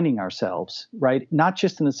we're finding ourselves, right? Not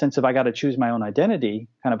just in the sense of I got to choose my own identity,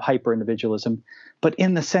 kind of hyper individualism, but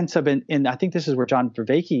in the sense of, and I think this is where John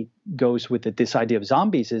Vervaeke goes with it, this idea of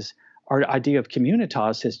zombies is our idea of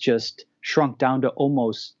communitas has just shrunk down to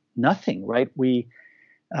almost nothing, right?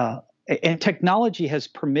 And technology has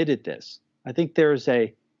permitted this. I think there's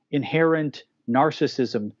a inherent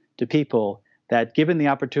narcissism to people that given the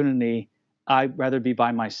opportunity, I'd rather be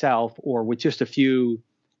by myself or with just a few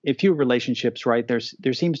relationships, right?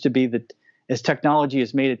 There seems to be that as technology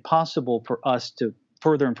has made it possible for us to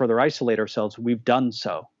further and further isolate ourselves, we've done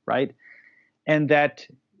so, right? And that,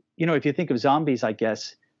 if you think of zombies, I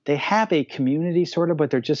guess, they have a community sort of, but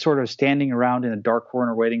they're just sort of standing around in a dark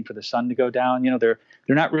corner waiting for the sun to go down. They're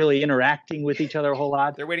not really interacting with each other a whole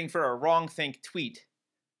lot. They're waiting for a wrong think tweet.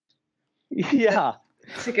 Yeah.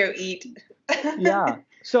 To go eat. Yeah.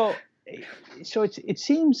 So it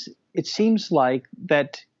seems like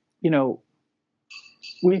that,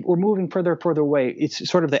 we're moving further and further away. It's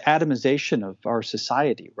sort of the atomization of our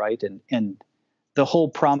society, right? And the whole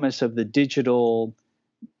promise of the digital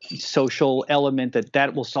social element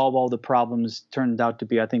that will solve all the problems turned out to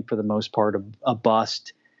be, I think, for the most part, a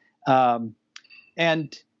bust. So I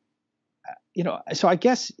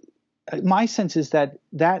guess my sense is that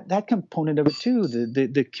component of it too,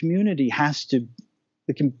 the community has to.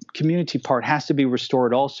 The community part has to be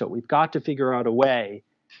restored also. We've got to figure out a way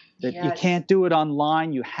that you can't do it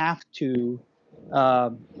online. You have to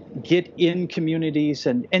get in communities.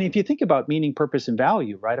 And if you think about meaning, purpose, and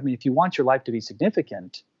value, right? I mean, if you want your life to be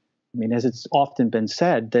significant, I mean, as it's often been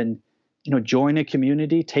said, then, join a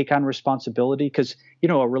community, take on responsibility because,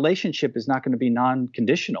 a relationship is not going to be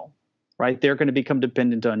non-conditional, right? They're going to become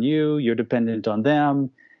dependent on you. You're dependent on them.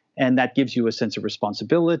 And that gives you a sense of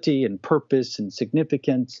responsibility and purpose and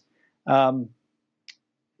significance. So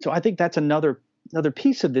I think that's another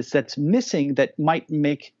piece of this that's missing that might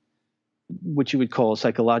make what you would call a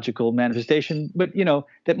psychological manifestation, but,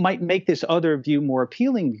 that might make this other view more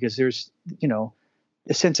appealing because there's,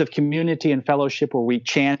 a sense of community and fellowship where we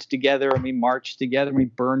chant together and we march together and we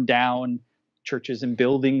burn down churches and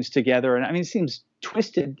buildings together. And I mean, it seems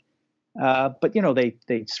twisted. But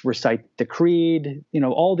they recite the creed,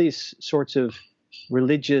 all these sorts of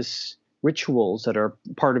religious rituals that are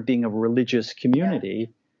part of being a religious community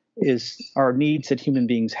are needs that human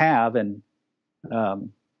beings have. And,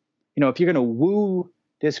 if you're going to woo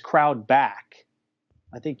this crowd back,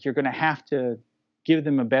 I think you're going to have to give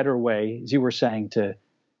them a better way, as you were saying, to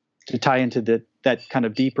tie into that kind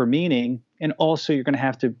of deeper meaning. And also you're going to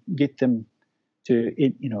have to get them to,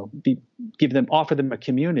 offer them a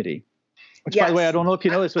community. Which, by the way, I don't know if you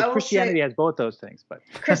know this, but Christianity has both those things. But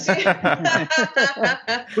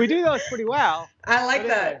we do those pretty well. I like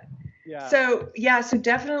that. Yeah. So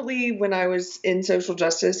definitely when I was in social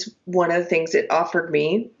justice, one of the things it offered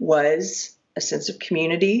me was a sense of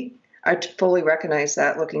community. I fully recognize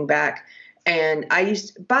that looking back. And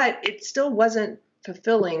but it still wasn't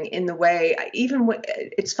fulfilling in the way,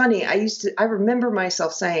 it's funny, I remember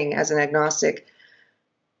myself saying as an agnostic,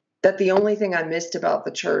 that the only thing I missed about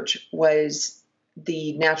the church was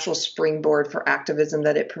the natural springboard for activism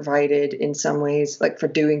that it provided in some ways, like for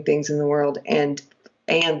doing things in the world and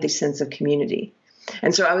the sense of community.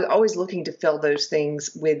 And so I was always looking to fill those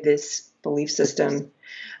things with this belief system.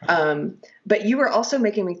 But you were also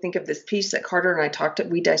making me think of this piece that Carter and I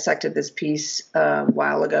we dissected this piece a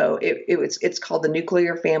while ago. It's called The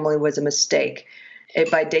Nuclear Family Was a Mistake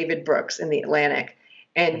by David Brooks in The Atlantic.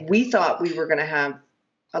 And we thought we were going to have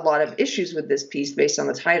a lot of issues with this piece based on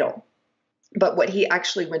the title. But what he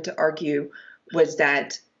actually went to argue was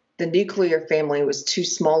that the nuclear family was too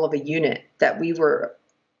small of a unit, that we were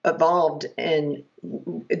evolved and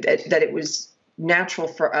that it was natural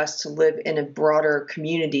for us to live in a broader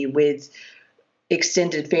community with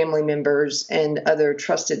extended family members and other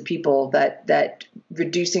trusted people, that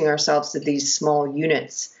reducing ourselves to these small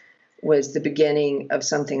units was the beginning of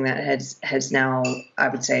something that has now, I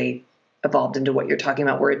would say, evolved into what you're talking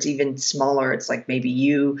about, where it's even smaller. It's like maybe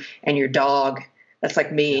you and your dog. That's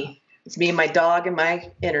like me. It's me and my dog and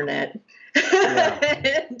my internet.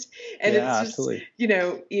 Yeah. And Yeah, it's just, absolutely.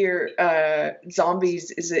 your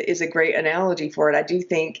zombies is a great analogy for it. I do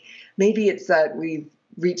think maybe it's that we've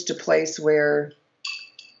reached a place where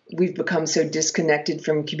we've become so disconnected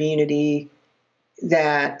from community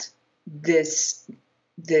that this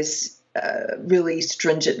really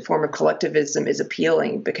stringent form of collectivism is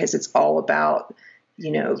appealing, because it's all about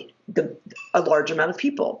a large amount of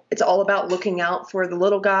people. It's all about looking out for the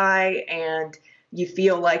little guy, and you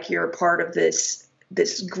feel like you're a part of this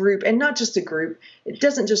group, and not just a group. It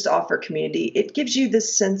doesn't just offer community. It gives you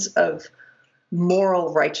this sense of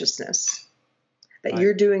moral righteousness, that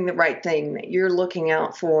you're doing the right thing, that you're looking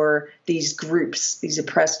out for these groups, these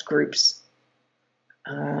oppressed groups.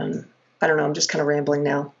 I don't know. I'm just kind of rambling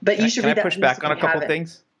now, but you should read that. Can I push back on a couple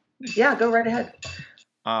things? Yeah, go right ahead.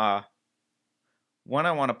 One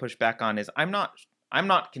I want to push back on is I'm not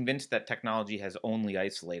convinced that technology has only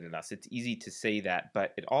isolated us. It's easy to say that,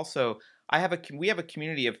 but it also we have a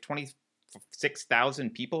community of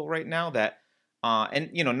 26,000 people right now that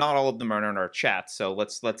and not all of them are in our chat. So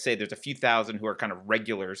let's say there's a few thousand who are kind of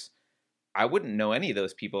regulars. I wouldn't know any of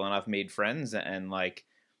those people, and I've made friends, and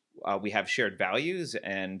we have shared values,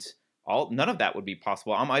 and none of that would be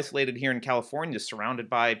possible. I'm isolated here in California, surrounded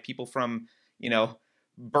by people from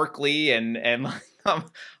Berkeley, and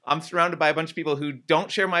I'm surrounded by a bunch of people who don't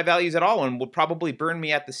share my values at all and will probably burn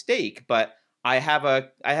me at the stake. But I have a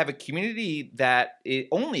community that it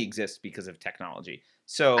only exists because of technology.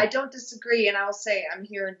 So I don't disagree, and I'll say I'm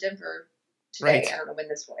here in Denver today. Right. I don't know when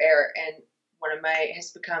this will air, and one of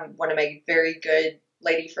my very good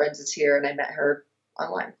lady friends is here, and I met her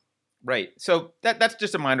online. Right. So that's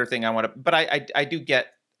just a minor thing I want to, but I do get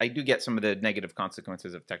some of the negative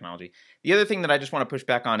consequences of technology. The other thing that I just want to push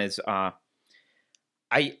back on is I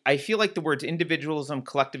feel like the words individualism,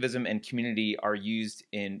 collectivism, and community are used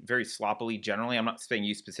in very sloppily generally. I'm not saying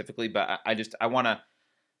you specifically, but I want to.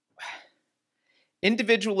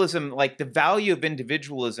 Individualism, like the value of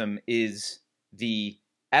individualism is the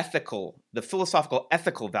philosophical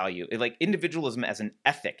ethical value. Like individualism as an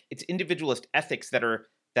ethic. It's individualist ethics that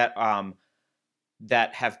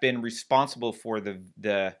have been responsible for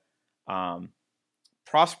the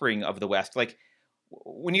prospering of the West. Like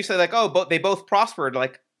when you say they both prospered,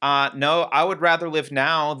 no, I would rather live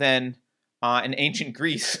now than in ancient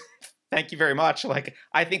Greece. Thank you very much.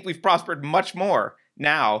 I think we've prospered much more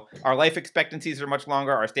now. Our life expectancies are much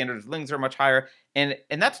longer. Our standards of living are much higher. And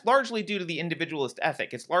that's largely due to the individualist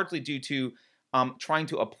ethic. It's largely due to trying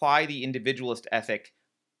to apply the individualist ethic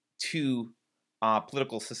to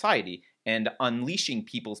political society and unleashing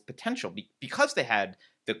people's potential because they had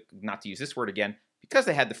not to use this word again, because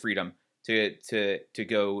they had the freedom to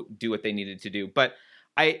go do what they needed to do. But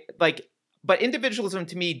but individualism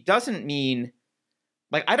to me doesn't mean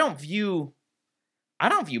I don't view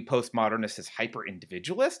postmodernists as hyper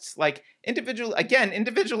individualists.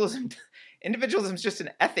 Individualism is just an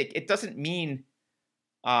ethic. It doesn't mean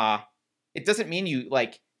you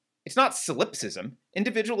it's not solipsism.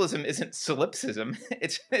 Individualism isn't solipsism.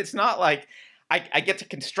 It's not like I get to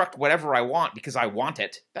construct whatever I want because I want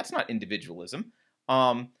it. That's not individualism.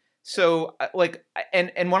 So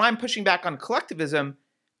and when I'm pushing back on collectivism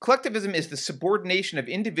is the subordination of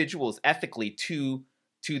individuals ethically to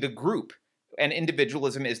the group, and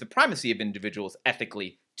individualism is the primacy of individuals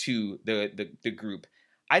ethically to the group.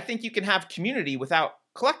 I think you can have community without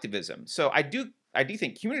collectivism. So I do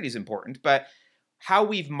think community is important, but how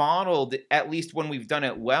we've modeled, at least when we've done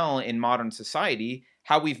it well in modern society,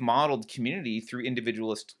 how we've modeled community through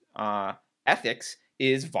individualist ethics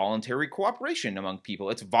is voluntary cooperation among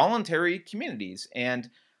people. It's voluntary communities.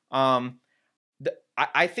 And I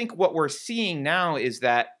think what we're seeing now is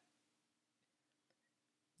that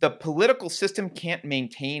the political system can't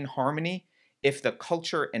maintain harmony if the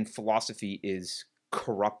culture and philosophy is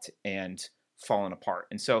corrupt and fallen apart.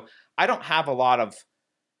 And so I don't have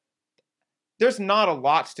there's not a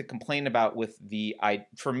lot to complain about with a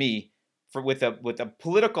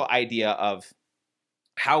political idea of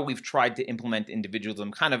how we've tried to implement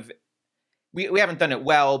individualism. Kind of, we haven't done it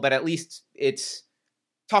well, but at least it's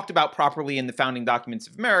talked about properly in the founding documents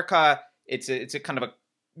of America. It's a kind of a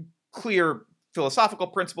clear philosophical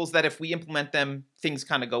principles that if we implement them, things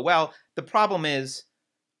kind of go well. The problem is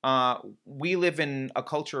we live in a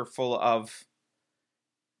culture full of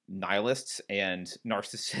nihilists and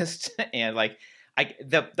narcissists, and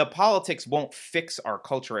the politics won't fix our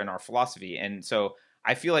culture and our philosophy. And so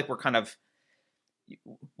I feel like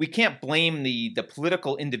we can't blame the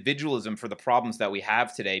political individualism for the problems that we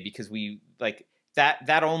have today, because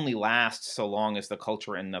that only lasts so long as the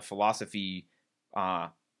culture and the philosophy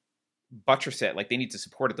buttress it. Like they need to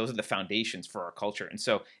support it. Those are the foundations for our culture. And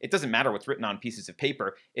so it doesn't matter what's written on pieces of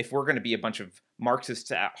paper. If we're going to be a bunch of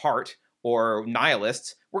Marxists at heart or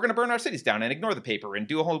nihilists, we're going to burn our cities down and ignore the paper and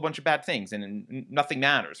do a whole bunch of bad things, and nothing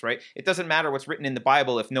matters, right? It doesn't matter what's written in the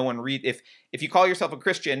Bible if no one if you call yourself a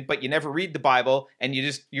Christian but you never read the Bible and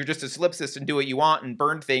you're just a solipsist and do what you want and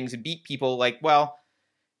burn things and beat people. Like, well,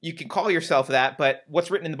 you can call yourself that, but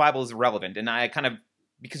what's written in the Bible is irrelevant. And I kind of,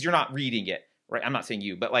 because you're not reading it, right? I'm not saying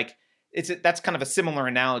you, but like that's kind of a similar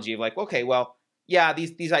analogy of like, okay, well, yeah,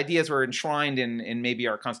 these ideas were enshrined in maybe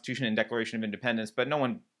our Constitution and Declaration of Independence, but no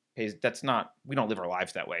one pays. We don't live our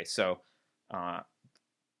lives that way. So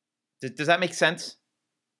does that make sense?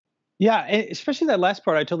 Yeah, especially that last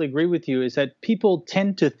part, I totally agree with you, is that people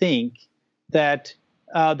tend to think that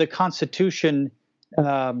the Constitution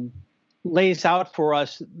lays out for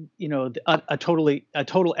us, a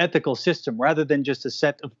total ethical system rather than just a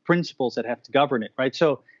set of principles that have to govern it, right?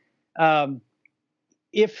 So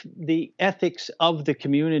if the ethics of the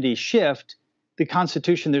community shift, the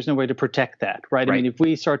Constitution, there's no way to protect that, right? I mean, if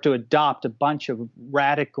we start to adopt a bunch of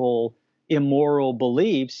radical, immoral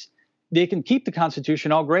beliefs, they can keep the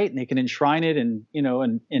Constitution all great and they can enshrine it and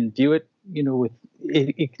view it, with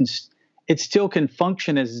it still can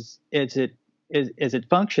function as it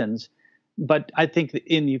functions. But I think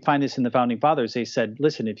you find this in the Founding Fathers. They said,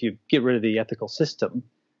 listen, if you get rid of the ethical system,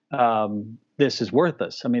 this is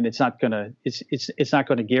worthless. I mean, it's not going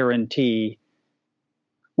to guarantee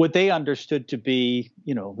what they understood to be,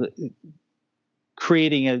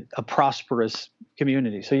 creating a prosperous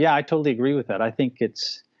community. So yeah, I totally agree with that. I think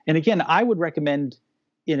and again, I would recommend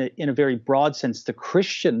in a very broad sense, the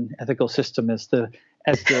Christian ethical system as the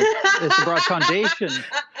broad foundation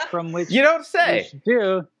from which you don't say.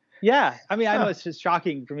 Do. Yeah. I mean, I know it's just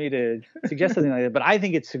shocking for me to suggest something like that, but I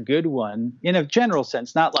think it's a good one in a general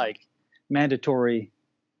sense, not like mandatory,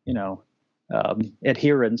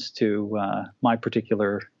 adherence to my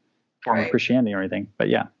particular form of Christianity or anything. But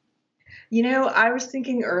yeah. I was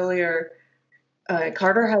thinking earlier,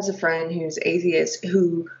 Carter has a friend who's atheist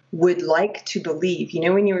who would like to believe.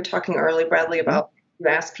 When you were talking earlier, Bradley, about you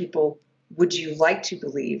ask people, would you like to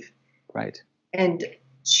believe? Right. And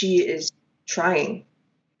she is trying.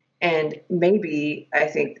 And maybe I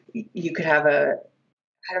think you could have I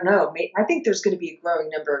don't know, I think there's going to be a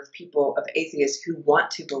growing number of people, of atheists, who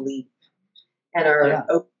want to believe and are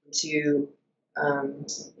open to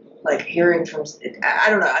hearing from.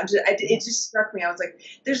 I don't know. It just struck me. I was like,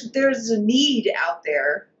 there's a need out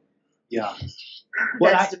there. Yeah.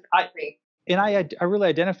 Well, I really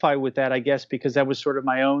identify with that, I guess, because that was sort of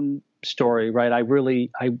my own story, right? I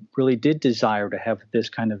really did desire to have this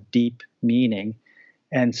kind of deep meaning.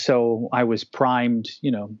 And so I was primed,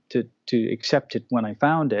 to accept it when I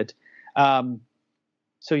found it.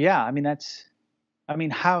 So yeah, I mean, it's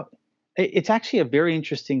actually a very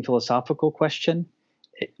interesting philosophical question,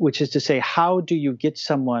 which is to say, how do you get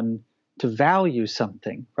someone to value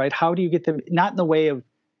something, right? How do you get them, not in the way of,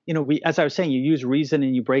 as I was saying, you use reason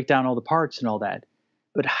and you break down all the parts and all that,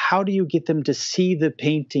 but how do you get them to see the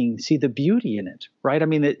painting, see the beauty in it, right? I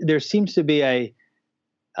mean, there seems to be a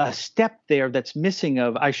step there that's missing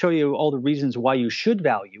of, I show you all the reasons why you should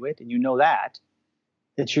value it, and that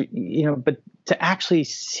but to actually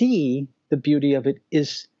see the beauty of it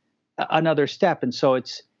is another step. And so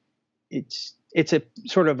it's a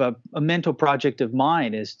sort of a mental project of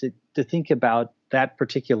mine, is to think about that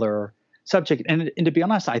particular subject. And to be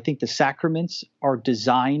honest, I think the sacraments are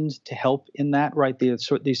designed to help in that, right?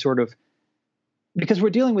 These sort of, because we're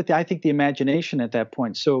dealing with, I think, the imagination at that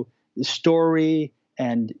point. So the story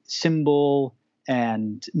and symbol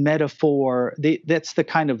and metaphor, that's the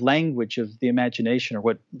kind of language of the imagination, or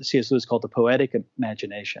what C.S. Lewis called the poetic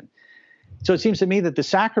imagination. So it seems to me that the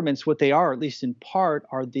sacraments, what they are, at least in part,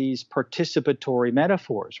 are these participatory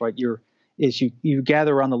metaphors, right? You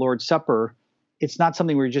gather around the Lord's Supper. It's not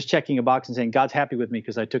something where you're just checking a box and saying, God's happy with me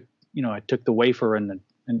because I took the wafer and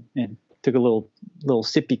took a little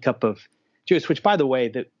sippy cup of juice, which, by the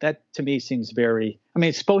way, that to me seems very,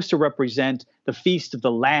 it's supposed to represent the feast of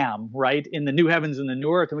the Lamb, right? In the new heavens and the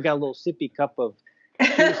new earth. And we got a little sippy cup of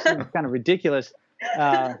juice. It's kind of ridiculous.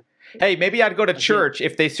 Hey, maybe I'd go to church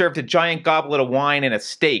if they served a giant goblet of wine and a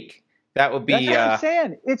steak. That would be. That's what I'm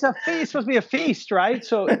saying. It's a feast. It's supposed to be a feast, right?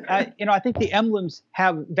 So, I think the emblems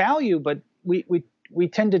have value, but we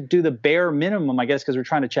tend to do the bare minimum, I guess, because we're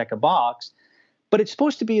trying to check a box. But it's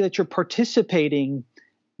supposed to be that you're participating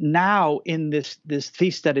now in this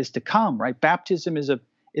feast that is to come, right? Baptism is a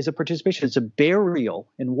participation. It's a burial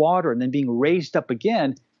in water and then being raised up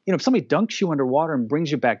again. If somebody dunks you underwater and brings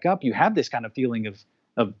you back up, you have this kind of feeling of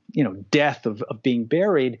death, of being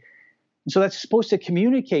buried. And so that's supposed to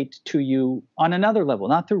communicate to you on another level,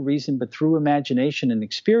 not through reason, but through imagination and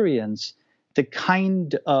experience, the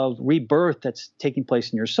kind of rebirth that's taking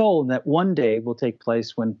place in your soul, and that one day will take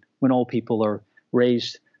place when all people are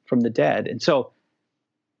raised from the dead. And so,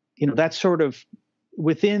 that's sort of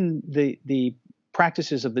within the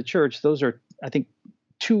practices of the church. Those are, I think,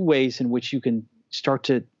 two ways in which you can start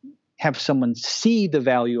to have someone see the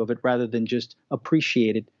value of it rather than just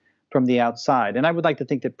appreciate it from the outside. And I would like to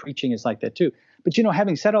think that preaching is like that too. But,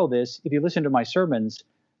 having said all this, if you listen to my sermons,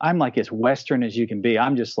 I'm like as Western as you can be.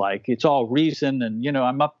 I'm just like, it's all reason, and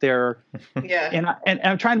I'm up there. Yeah. And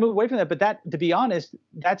I'm trying to move away from that. But that, to be honest,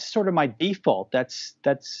 that's sort of my default. That's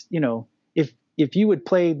if you would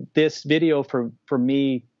play this video for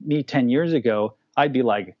me 10 years ago, I'd be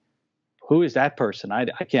like, who is that person? I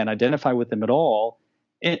can't identify with them at all,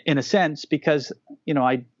 in a sense, because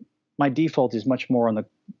my default is much more on the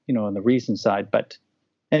on the reason side. But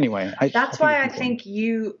anyway, that's why I think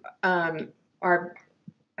you are.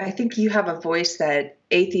 I think you have a voice that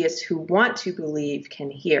atheists who want to believe can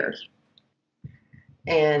hear.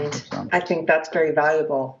 And I think that's very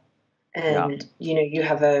valuable. And, you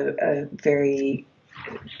have a very,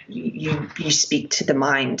 you speak to the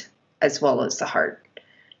mind as well as the heart,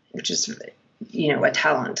 which is, a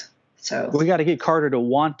talent. So we got to get Carter to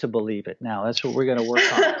want to believe it now. That's what we're going to work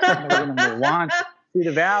on. We're going to want to see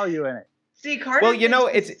the value in it. See, Carter. Well,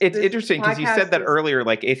 it's interesting because you said that earlier,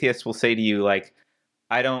 like atheists will say to you, like,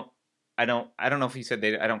 I don't know if you said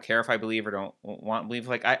I don't care if I believe or don't want to believe.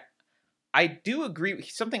 Like I do agree.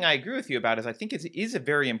 Something I agree with you about is I think it is a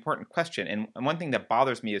very important question. And one thing that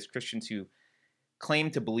bothers me is Christians who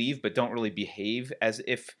claim to believe but don't really behave as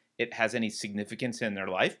if it has any significance in their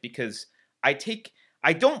life, because I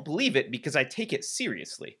don't believe it because I take it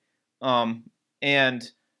seriously.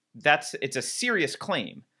 And it's a serious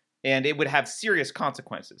claim, and it would have serious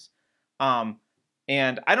consequences.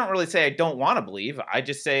 And I don't really say I don't want to believe. I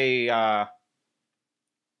just say I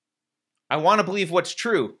want to believe what's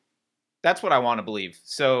true. That's what I want to believe.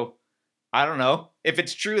 So I don't know. If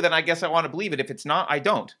it's true, then I guess I want to believe it. If it's not, I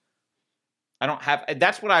don't. I don't have.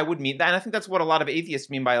 That's what I would mean. And I think that's what a lot of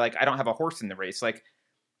atheists mean by, like, I don't have a horse in the race. Like,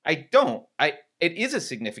 I don't. It is a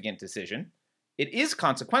significant decision. It is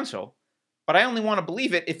consequential. But I only want to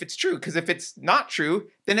believe it if it's true. Because if it's not true,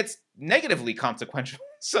 then it's negatively consequential.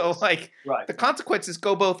 So, like, The consequences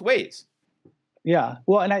go both ways. Yeah.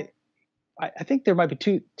 Well, and I think there might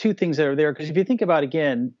be two things that are there. Because if you think about,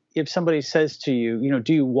 again, if somebody says to you,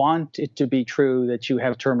 do you want it to be true that you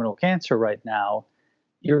have terminal cancer right now?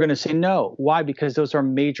 You're going to say no. Why? Because those are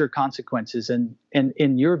major consequences. And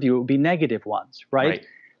in your view, it would be negative ones, right?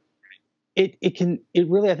 It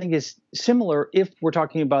really, I think, is similar if we're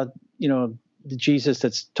talking about, the Jesus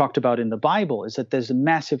that's talked about in the Bible, is that there's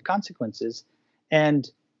massive consequences. And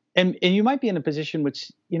you might be in a position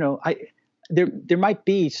which, there might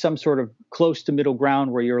be some sort of close to middle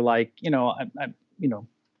ground where you're like,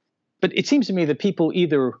 but it seems to me that people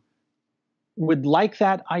either would like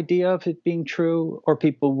that idea of it being true, or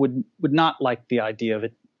people would not like the idea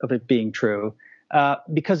of it being true,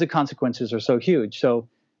 because the consequences are so huge. So,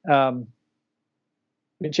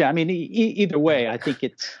 but yeah, I mean, either way, I think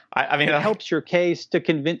it helps your case to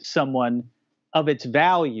convince someone of its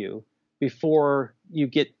value before you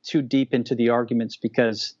get too deep into the arguments,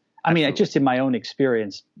 because I mean, just in my own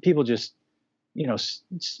experience, people just,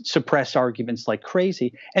 suppress arguments like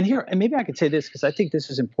crazy. And maybe I could say this, because I think this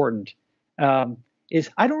is important, is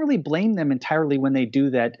I don't really blame them entirely when they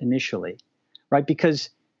do that initially, right?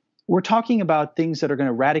 Because we're talking about things that are going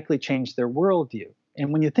to radically change their worldview.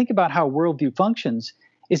 And when you think about how worldview functions,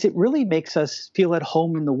 is it really makes us feel at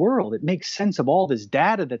home in the world. It makes sense of all this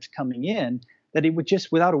data that's coming in, that it would just,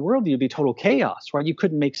 without a worldview, be total chaos, right? You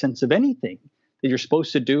couldn't make sense of anything that you're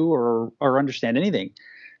supposed to do or understand anything.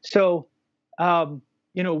 So,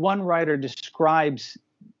 one writer describes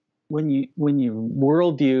when your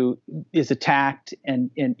worldview is attacked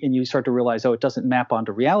and you start to realize, it doesn't map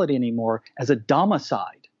onto reality anymore, as a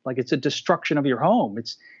domicide, like it's a destruction of your home.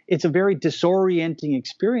 It's a very disorienting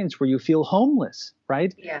experience where you feel homeless,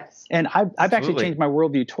 right? Yes. And I've actually changed my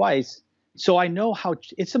worldview twice. So I know how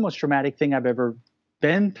it's the most traumatic thing I've ever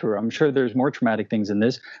been through. I'm sure there's more traumatic things in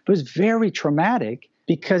this, but it was very traumatic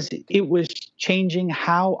because it was changing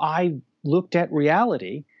how I looked at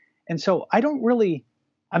reality. And so I don't really,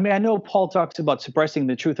 I know Paul talks about suppressing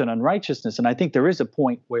the truth and unrighteousness. And I think there is a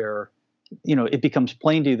point where, it becomes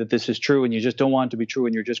plain to you that this is true and you just don't want it to be true.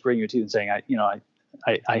 And you're just gritting your teeth and saying,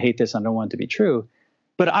 I hate this. I don't want it to be true.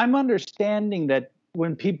 But I'm understanding that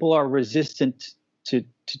when people are resistant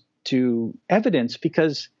to evidence,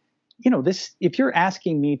 because, if you're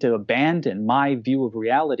asking me to abandon my view of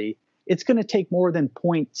reality, it's going to take more than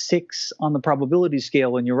 0.6 on the probability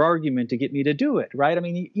scale in your argument to get me to do it, right? I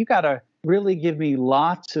mean, you got to really give me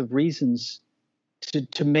lots of reasons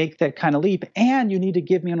to make that kind of leap. And you need to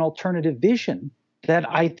give me an alternative vision that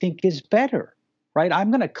I think is better, right?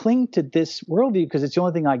 I'm going to cling to this worldview because it's the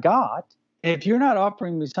only thing I got. And if you're not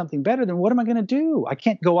offering me something better, then what am I going to do? I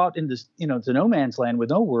can't go out into, to no man's land with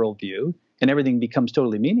no worldview and everything becomes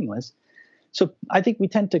totally meaningless. So I think we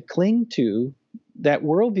tend to cling to that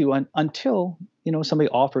worldview until, somebody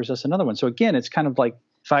offers us another one. So again, it's kind of like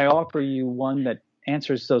if I offer you one that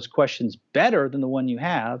answers those questions better than the one you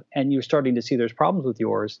have, and you're starting to see there's problems with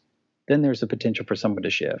yours, then there's a potential for someone to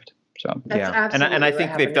shift. So That's and I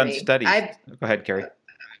think they've done studies. Go ahead, Keri.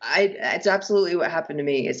 It's absolutely what happened to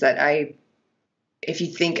me is that if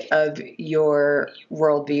you think of your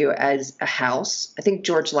worldview as a house, I think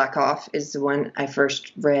George Lakoff is the one I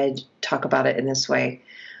first read talk about it in this way.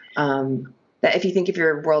 That if you think of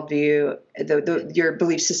your worldview, your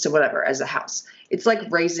belief system, whatever, as a house, it's like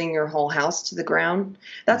raising your whole house to the ground.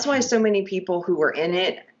 That's why so many people who are in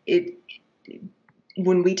it,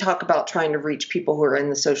 when we talk about trying to reach people who are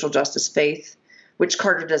in the social justice faith, which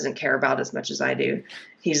Carter doesn't care about as much as I do.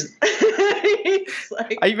 He's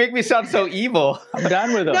like, you make me sound so evil. I'm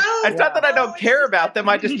done with them. It's not that I don't care about them.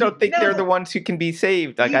 I just don't think they're the ones who can be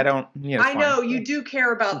saved. Like I don't. I know you do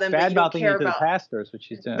care about them. Bad mouthing into the pastors, which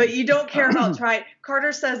he's doing. But you don't care about trying.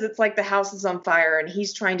 Carter says it's like the house is on fire, and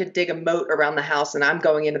he's trying to dig a moat around the house, and I'm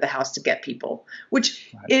going into the house to get people,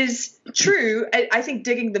 which is true. I think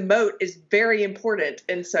digging the moat is very important,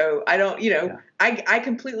 and so I don't. I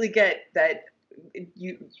completely get that.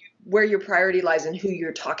 Where your priority lies and who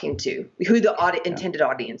you're talking to, who the intended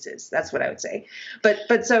audience is. That's what I would say.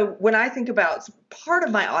 But so when I think about part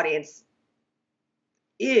of my audience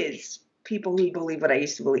is people who believe what I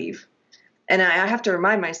used to believe. And I have to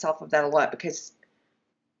remind myself of that a lot because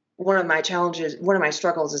one of my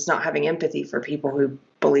struggles is not having empathy for people who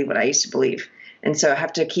believe what I used to believe. And so I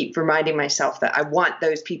have to keep reminding myself that I want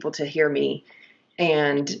those people to hear me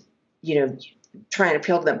and, try and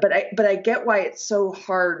appeal to them. But I get why it's so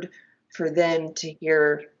hard for them to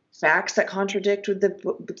hear facts that contradict with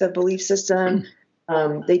the belief system.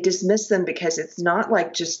 They dismiss them because it's not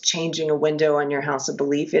like just changing a window on your house of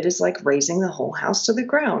belief. It is like raising the whole house to the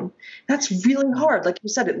ground. That's really hard. Like you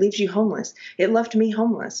said, it leaves you homeless. It left me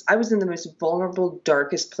homeless. I was in the most vulnerable,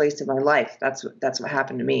 darkest place of my life. That's what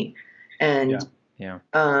happened to me. And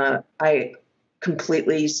I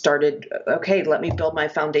completely started, okay, let me build my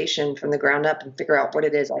foundation from the ground up and figure out what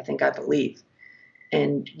it is I think I believe.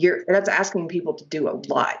 And that's asking people to do a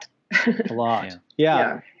lot. A lot.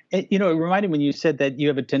 Yeah. And, it reminded me when you said that you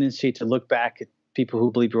have a tendency to look back at people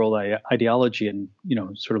who believe your old ideology and,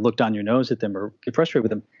 sort of look down your nose at them or get frustrated with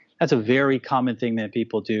them. That's a very common thing that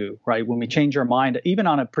people do, right? When we change our mind, even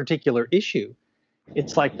on a particular issue,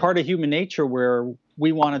 it's like part of human nature where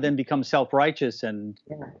we want to then become self-righteous and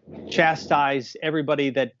chastise everybody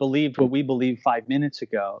that believed what we believed 5 minutes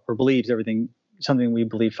ago or believes something we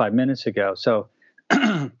believed 5 minutes ago. So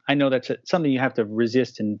I know that's something you have to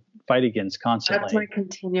resist and fight against constantly. That's my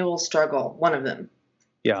continual struggle, one of them.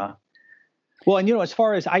 Yeah. Well, and as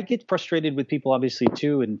far as I get frustrated with people, obviously,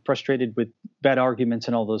 too, and frustrated with bad arguments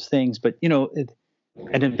and all those things. But,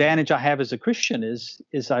 an advantage I have as a Christian is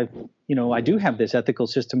I do have this ethical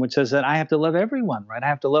system which says that I have to love everyone, right? I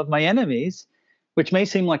have to love my enemies, which may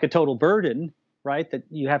seem like a total burden, right? That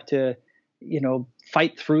you have to,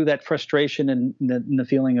 fight through that frustration and the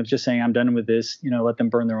feeling of just saying, I'm done with this, let them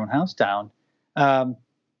burn their own house down.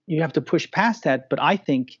 You have to push past that. But I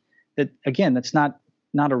think that, again, that's not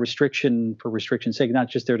a restriction for restriction's sake, not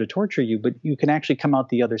just there to torture you, but you can actually come out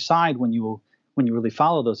the other side when you really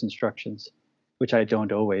follow those instructions, which I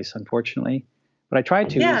don't always, unfortunately. But I try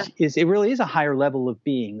to, is it really is a higher level of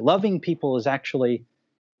being. Loving people is actually,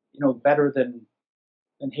 better than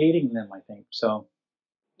hating them, I think. So.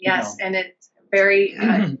 Yes, and it's very,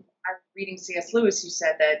 I'm reading C.S. Lewis, who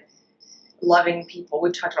said that loving people,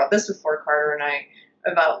 we've talked about this before, Carter and I,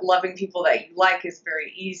 about loving people that you like is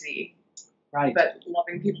very easy. Right. But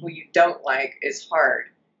loving people you don't like is hard.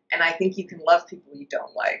 And I think you can love people you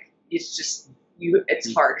don't like. It's just,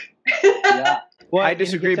 it's hard. Yeah. Well, I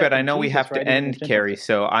disagree, but I know we have to end, Keri,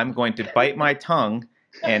 so I'm going to bite my tongue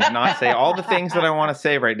and not say all the things that I want to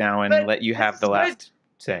say right now and let you have the last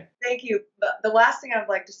say. Thank you. The last thing I'd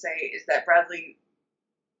like to say is that, Bradley,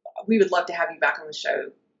 we would love to have you back on the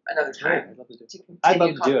show another time I'd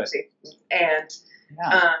love to do it. And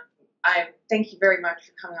I thank you very much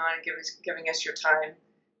for coming on and giving us your time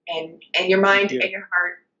and your mind and your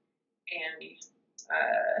heart. And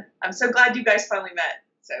I'm so glad you guys finally met.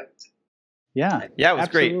 So yeah, it was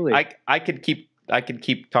absolutely great. I could keep could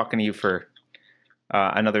keep talking to you for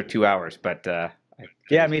another 2 hours, but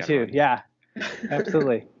yeah, me too. Yeah,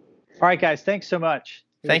 absolutely. All right, guys, thanks so much.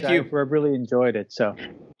 Thank you. I really enjoyed it. So.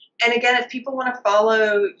 And again, if people want to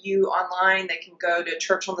follow you online, they can go to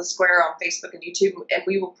Church on the Square on Facebook and YouTube, and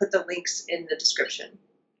we will put the links in the description.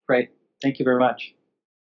 Great. Thank you very much.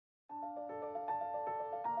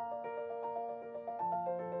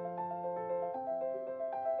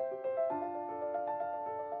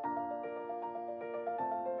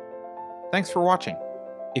 Thanks for watching.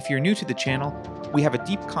 If you're new to the channel, we have a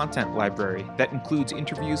deep content library that includes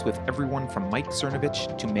interviews with everyone from Mike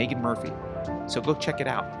Cernovich to Megan Murphy, so go check it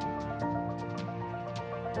out.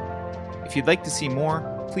 If you'd like to see more,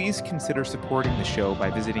 please consider supporting the show by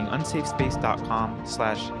visiting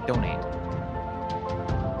unsafespace.com/donate.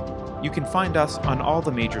 You can find us on all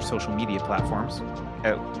the major social media platforms,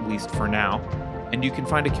 at least for now, and you can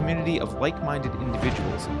find a community of like-minded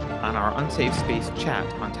individuals on our Unsafe Space chat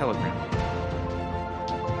on Telegram.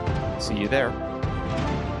 See you there.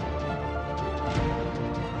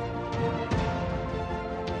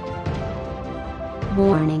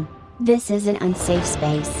 Warning. This is an unsafe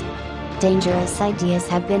space. Dangerous ideas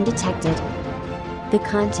have been detected. The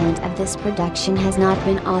content of this production has not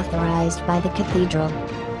been authorized by the Cathedral.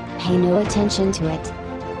 Pay no attention to it.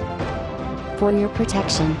 For your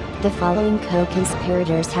protection, the following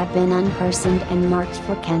co-conspirators have been unpersoned and marked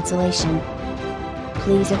for cancellation.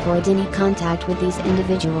 Please avoid any contact with these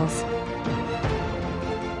individuals.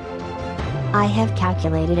 I have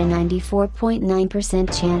calculated a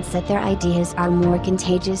 94.9% chance that their ideas are more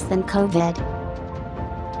contagious than COVID.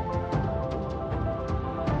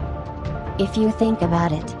 If you think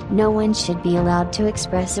about it, no one should be allowed to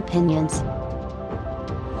express opinions.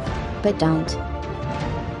 But don't.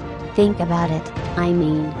 Think about it, I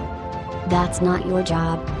mean. That's not your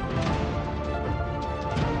job.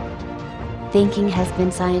 Thinking has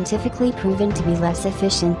been scientifically proven to be less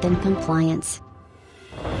efficient than compliance.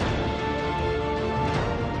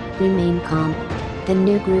 Remain calm. The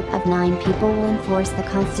new group of 9 people will enforce the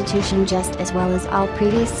Constitution just as well as all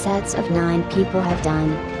previous sets of 9 people have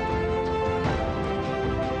done.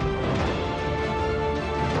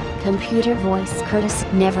 Computer voice Curtis.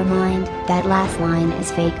 Never mind, that last line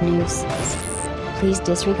is fake news. Please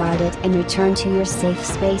disregard it and return to your safe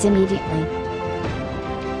space immediately.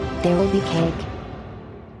 There will be cake.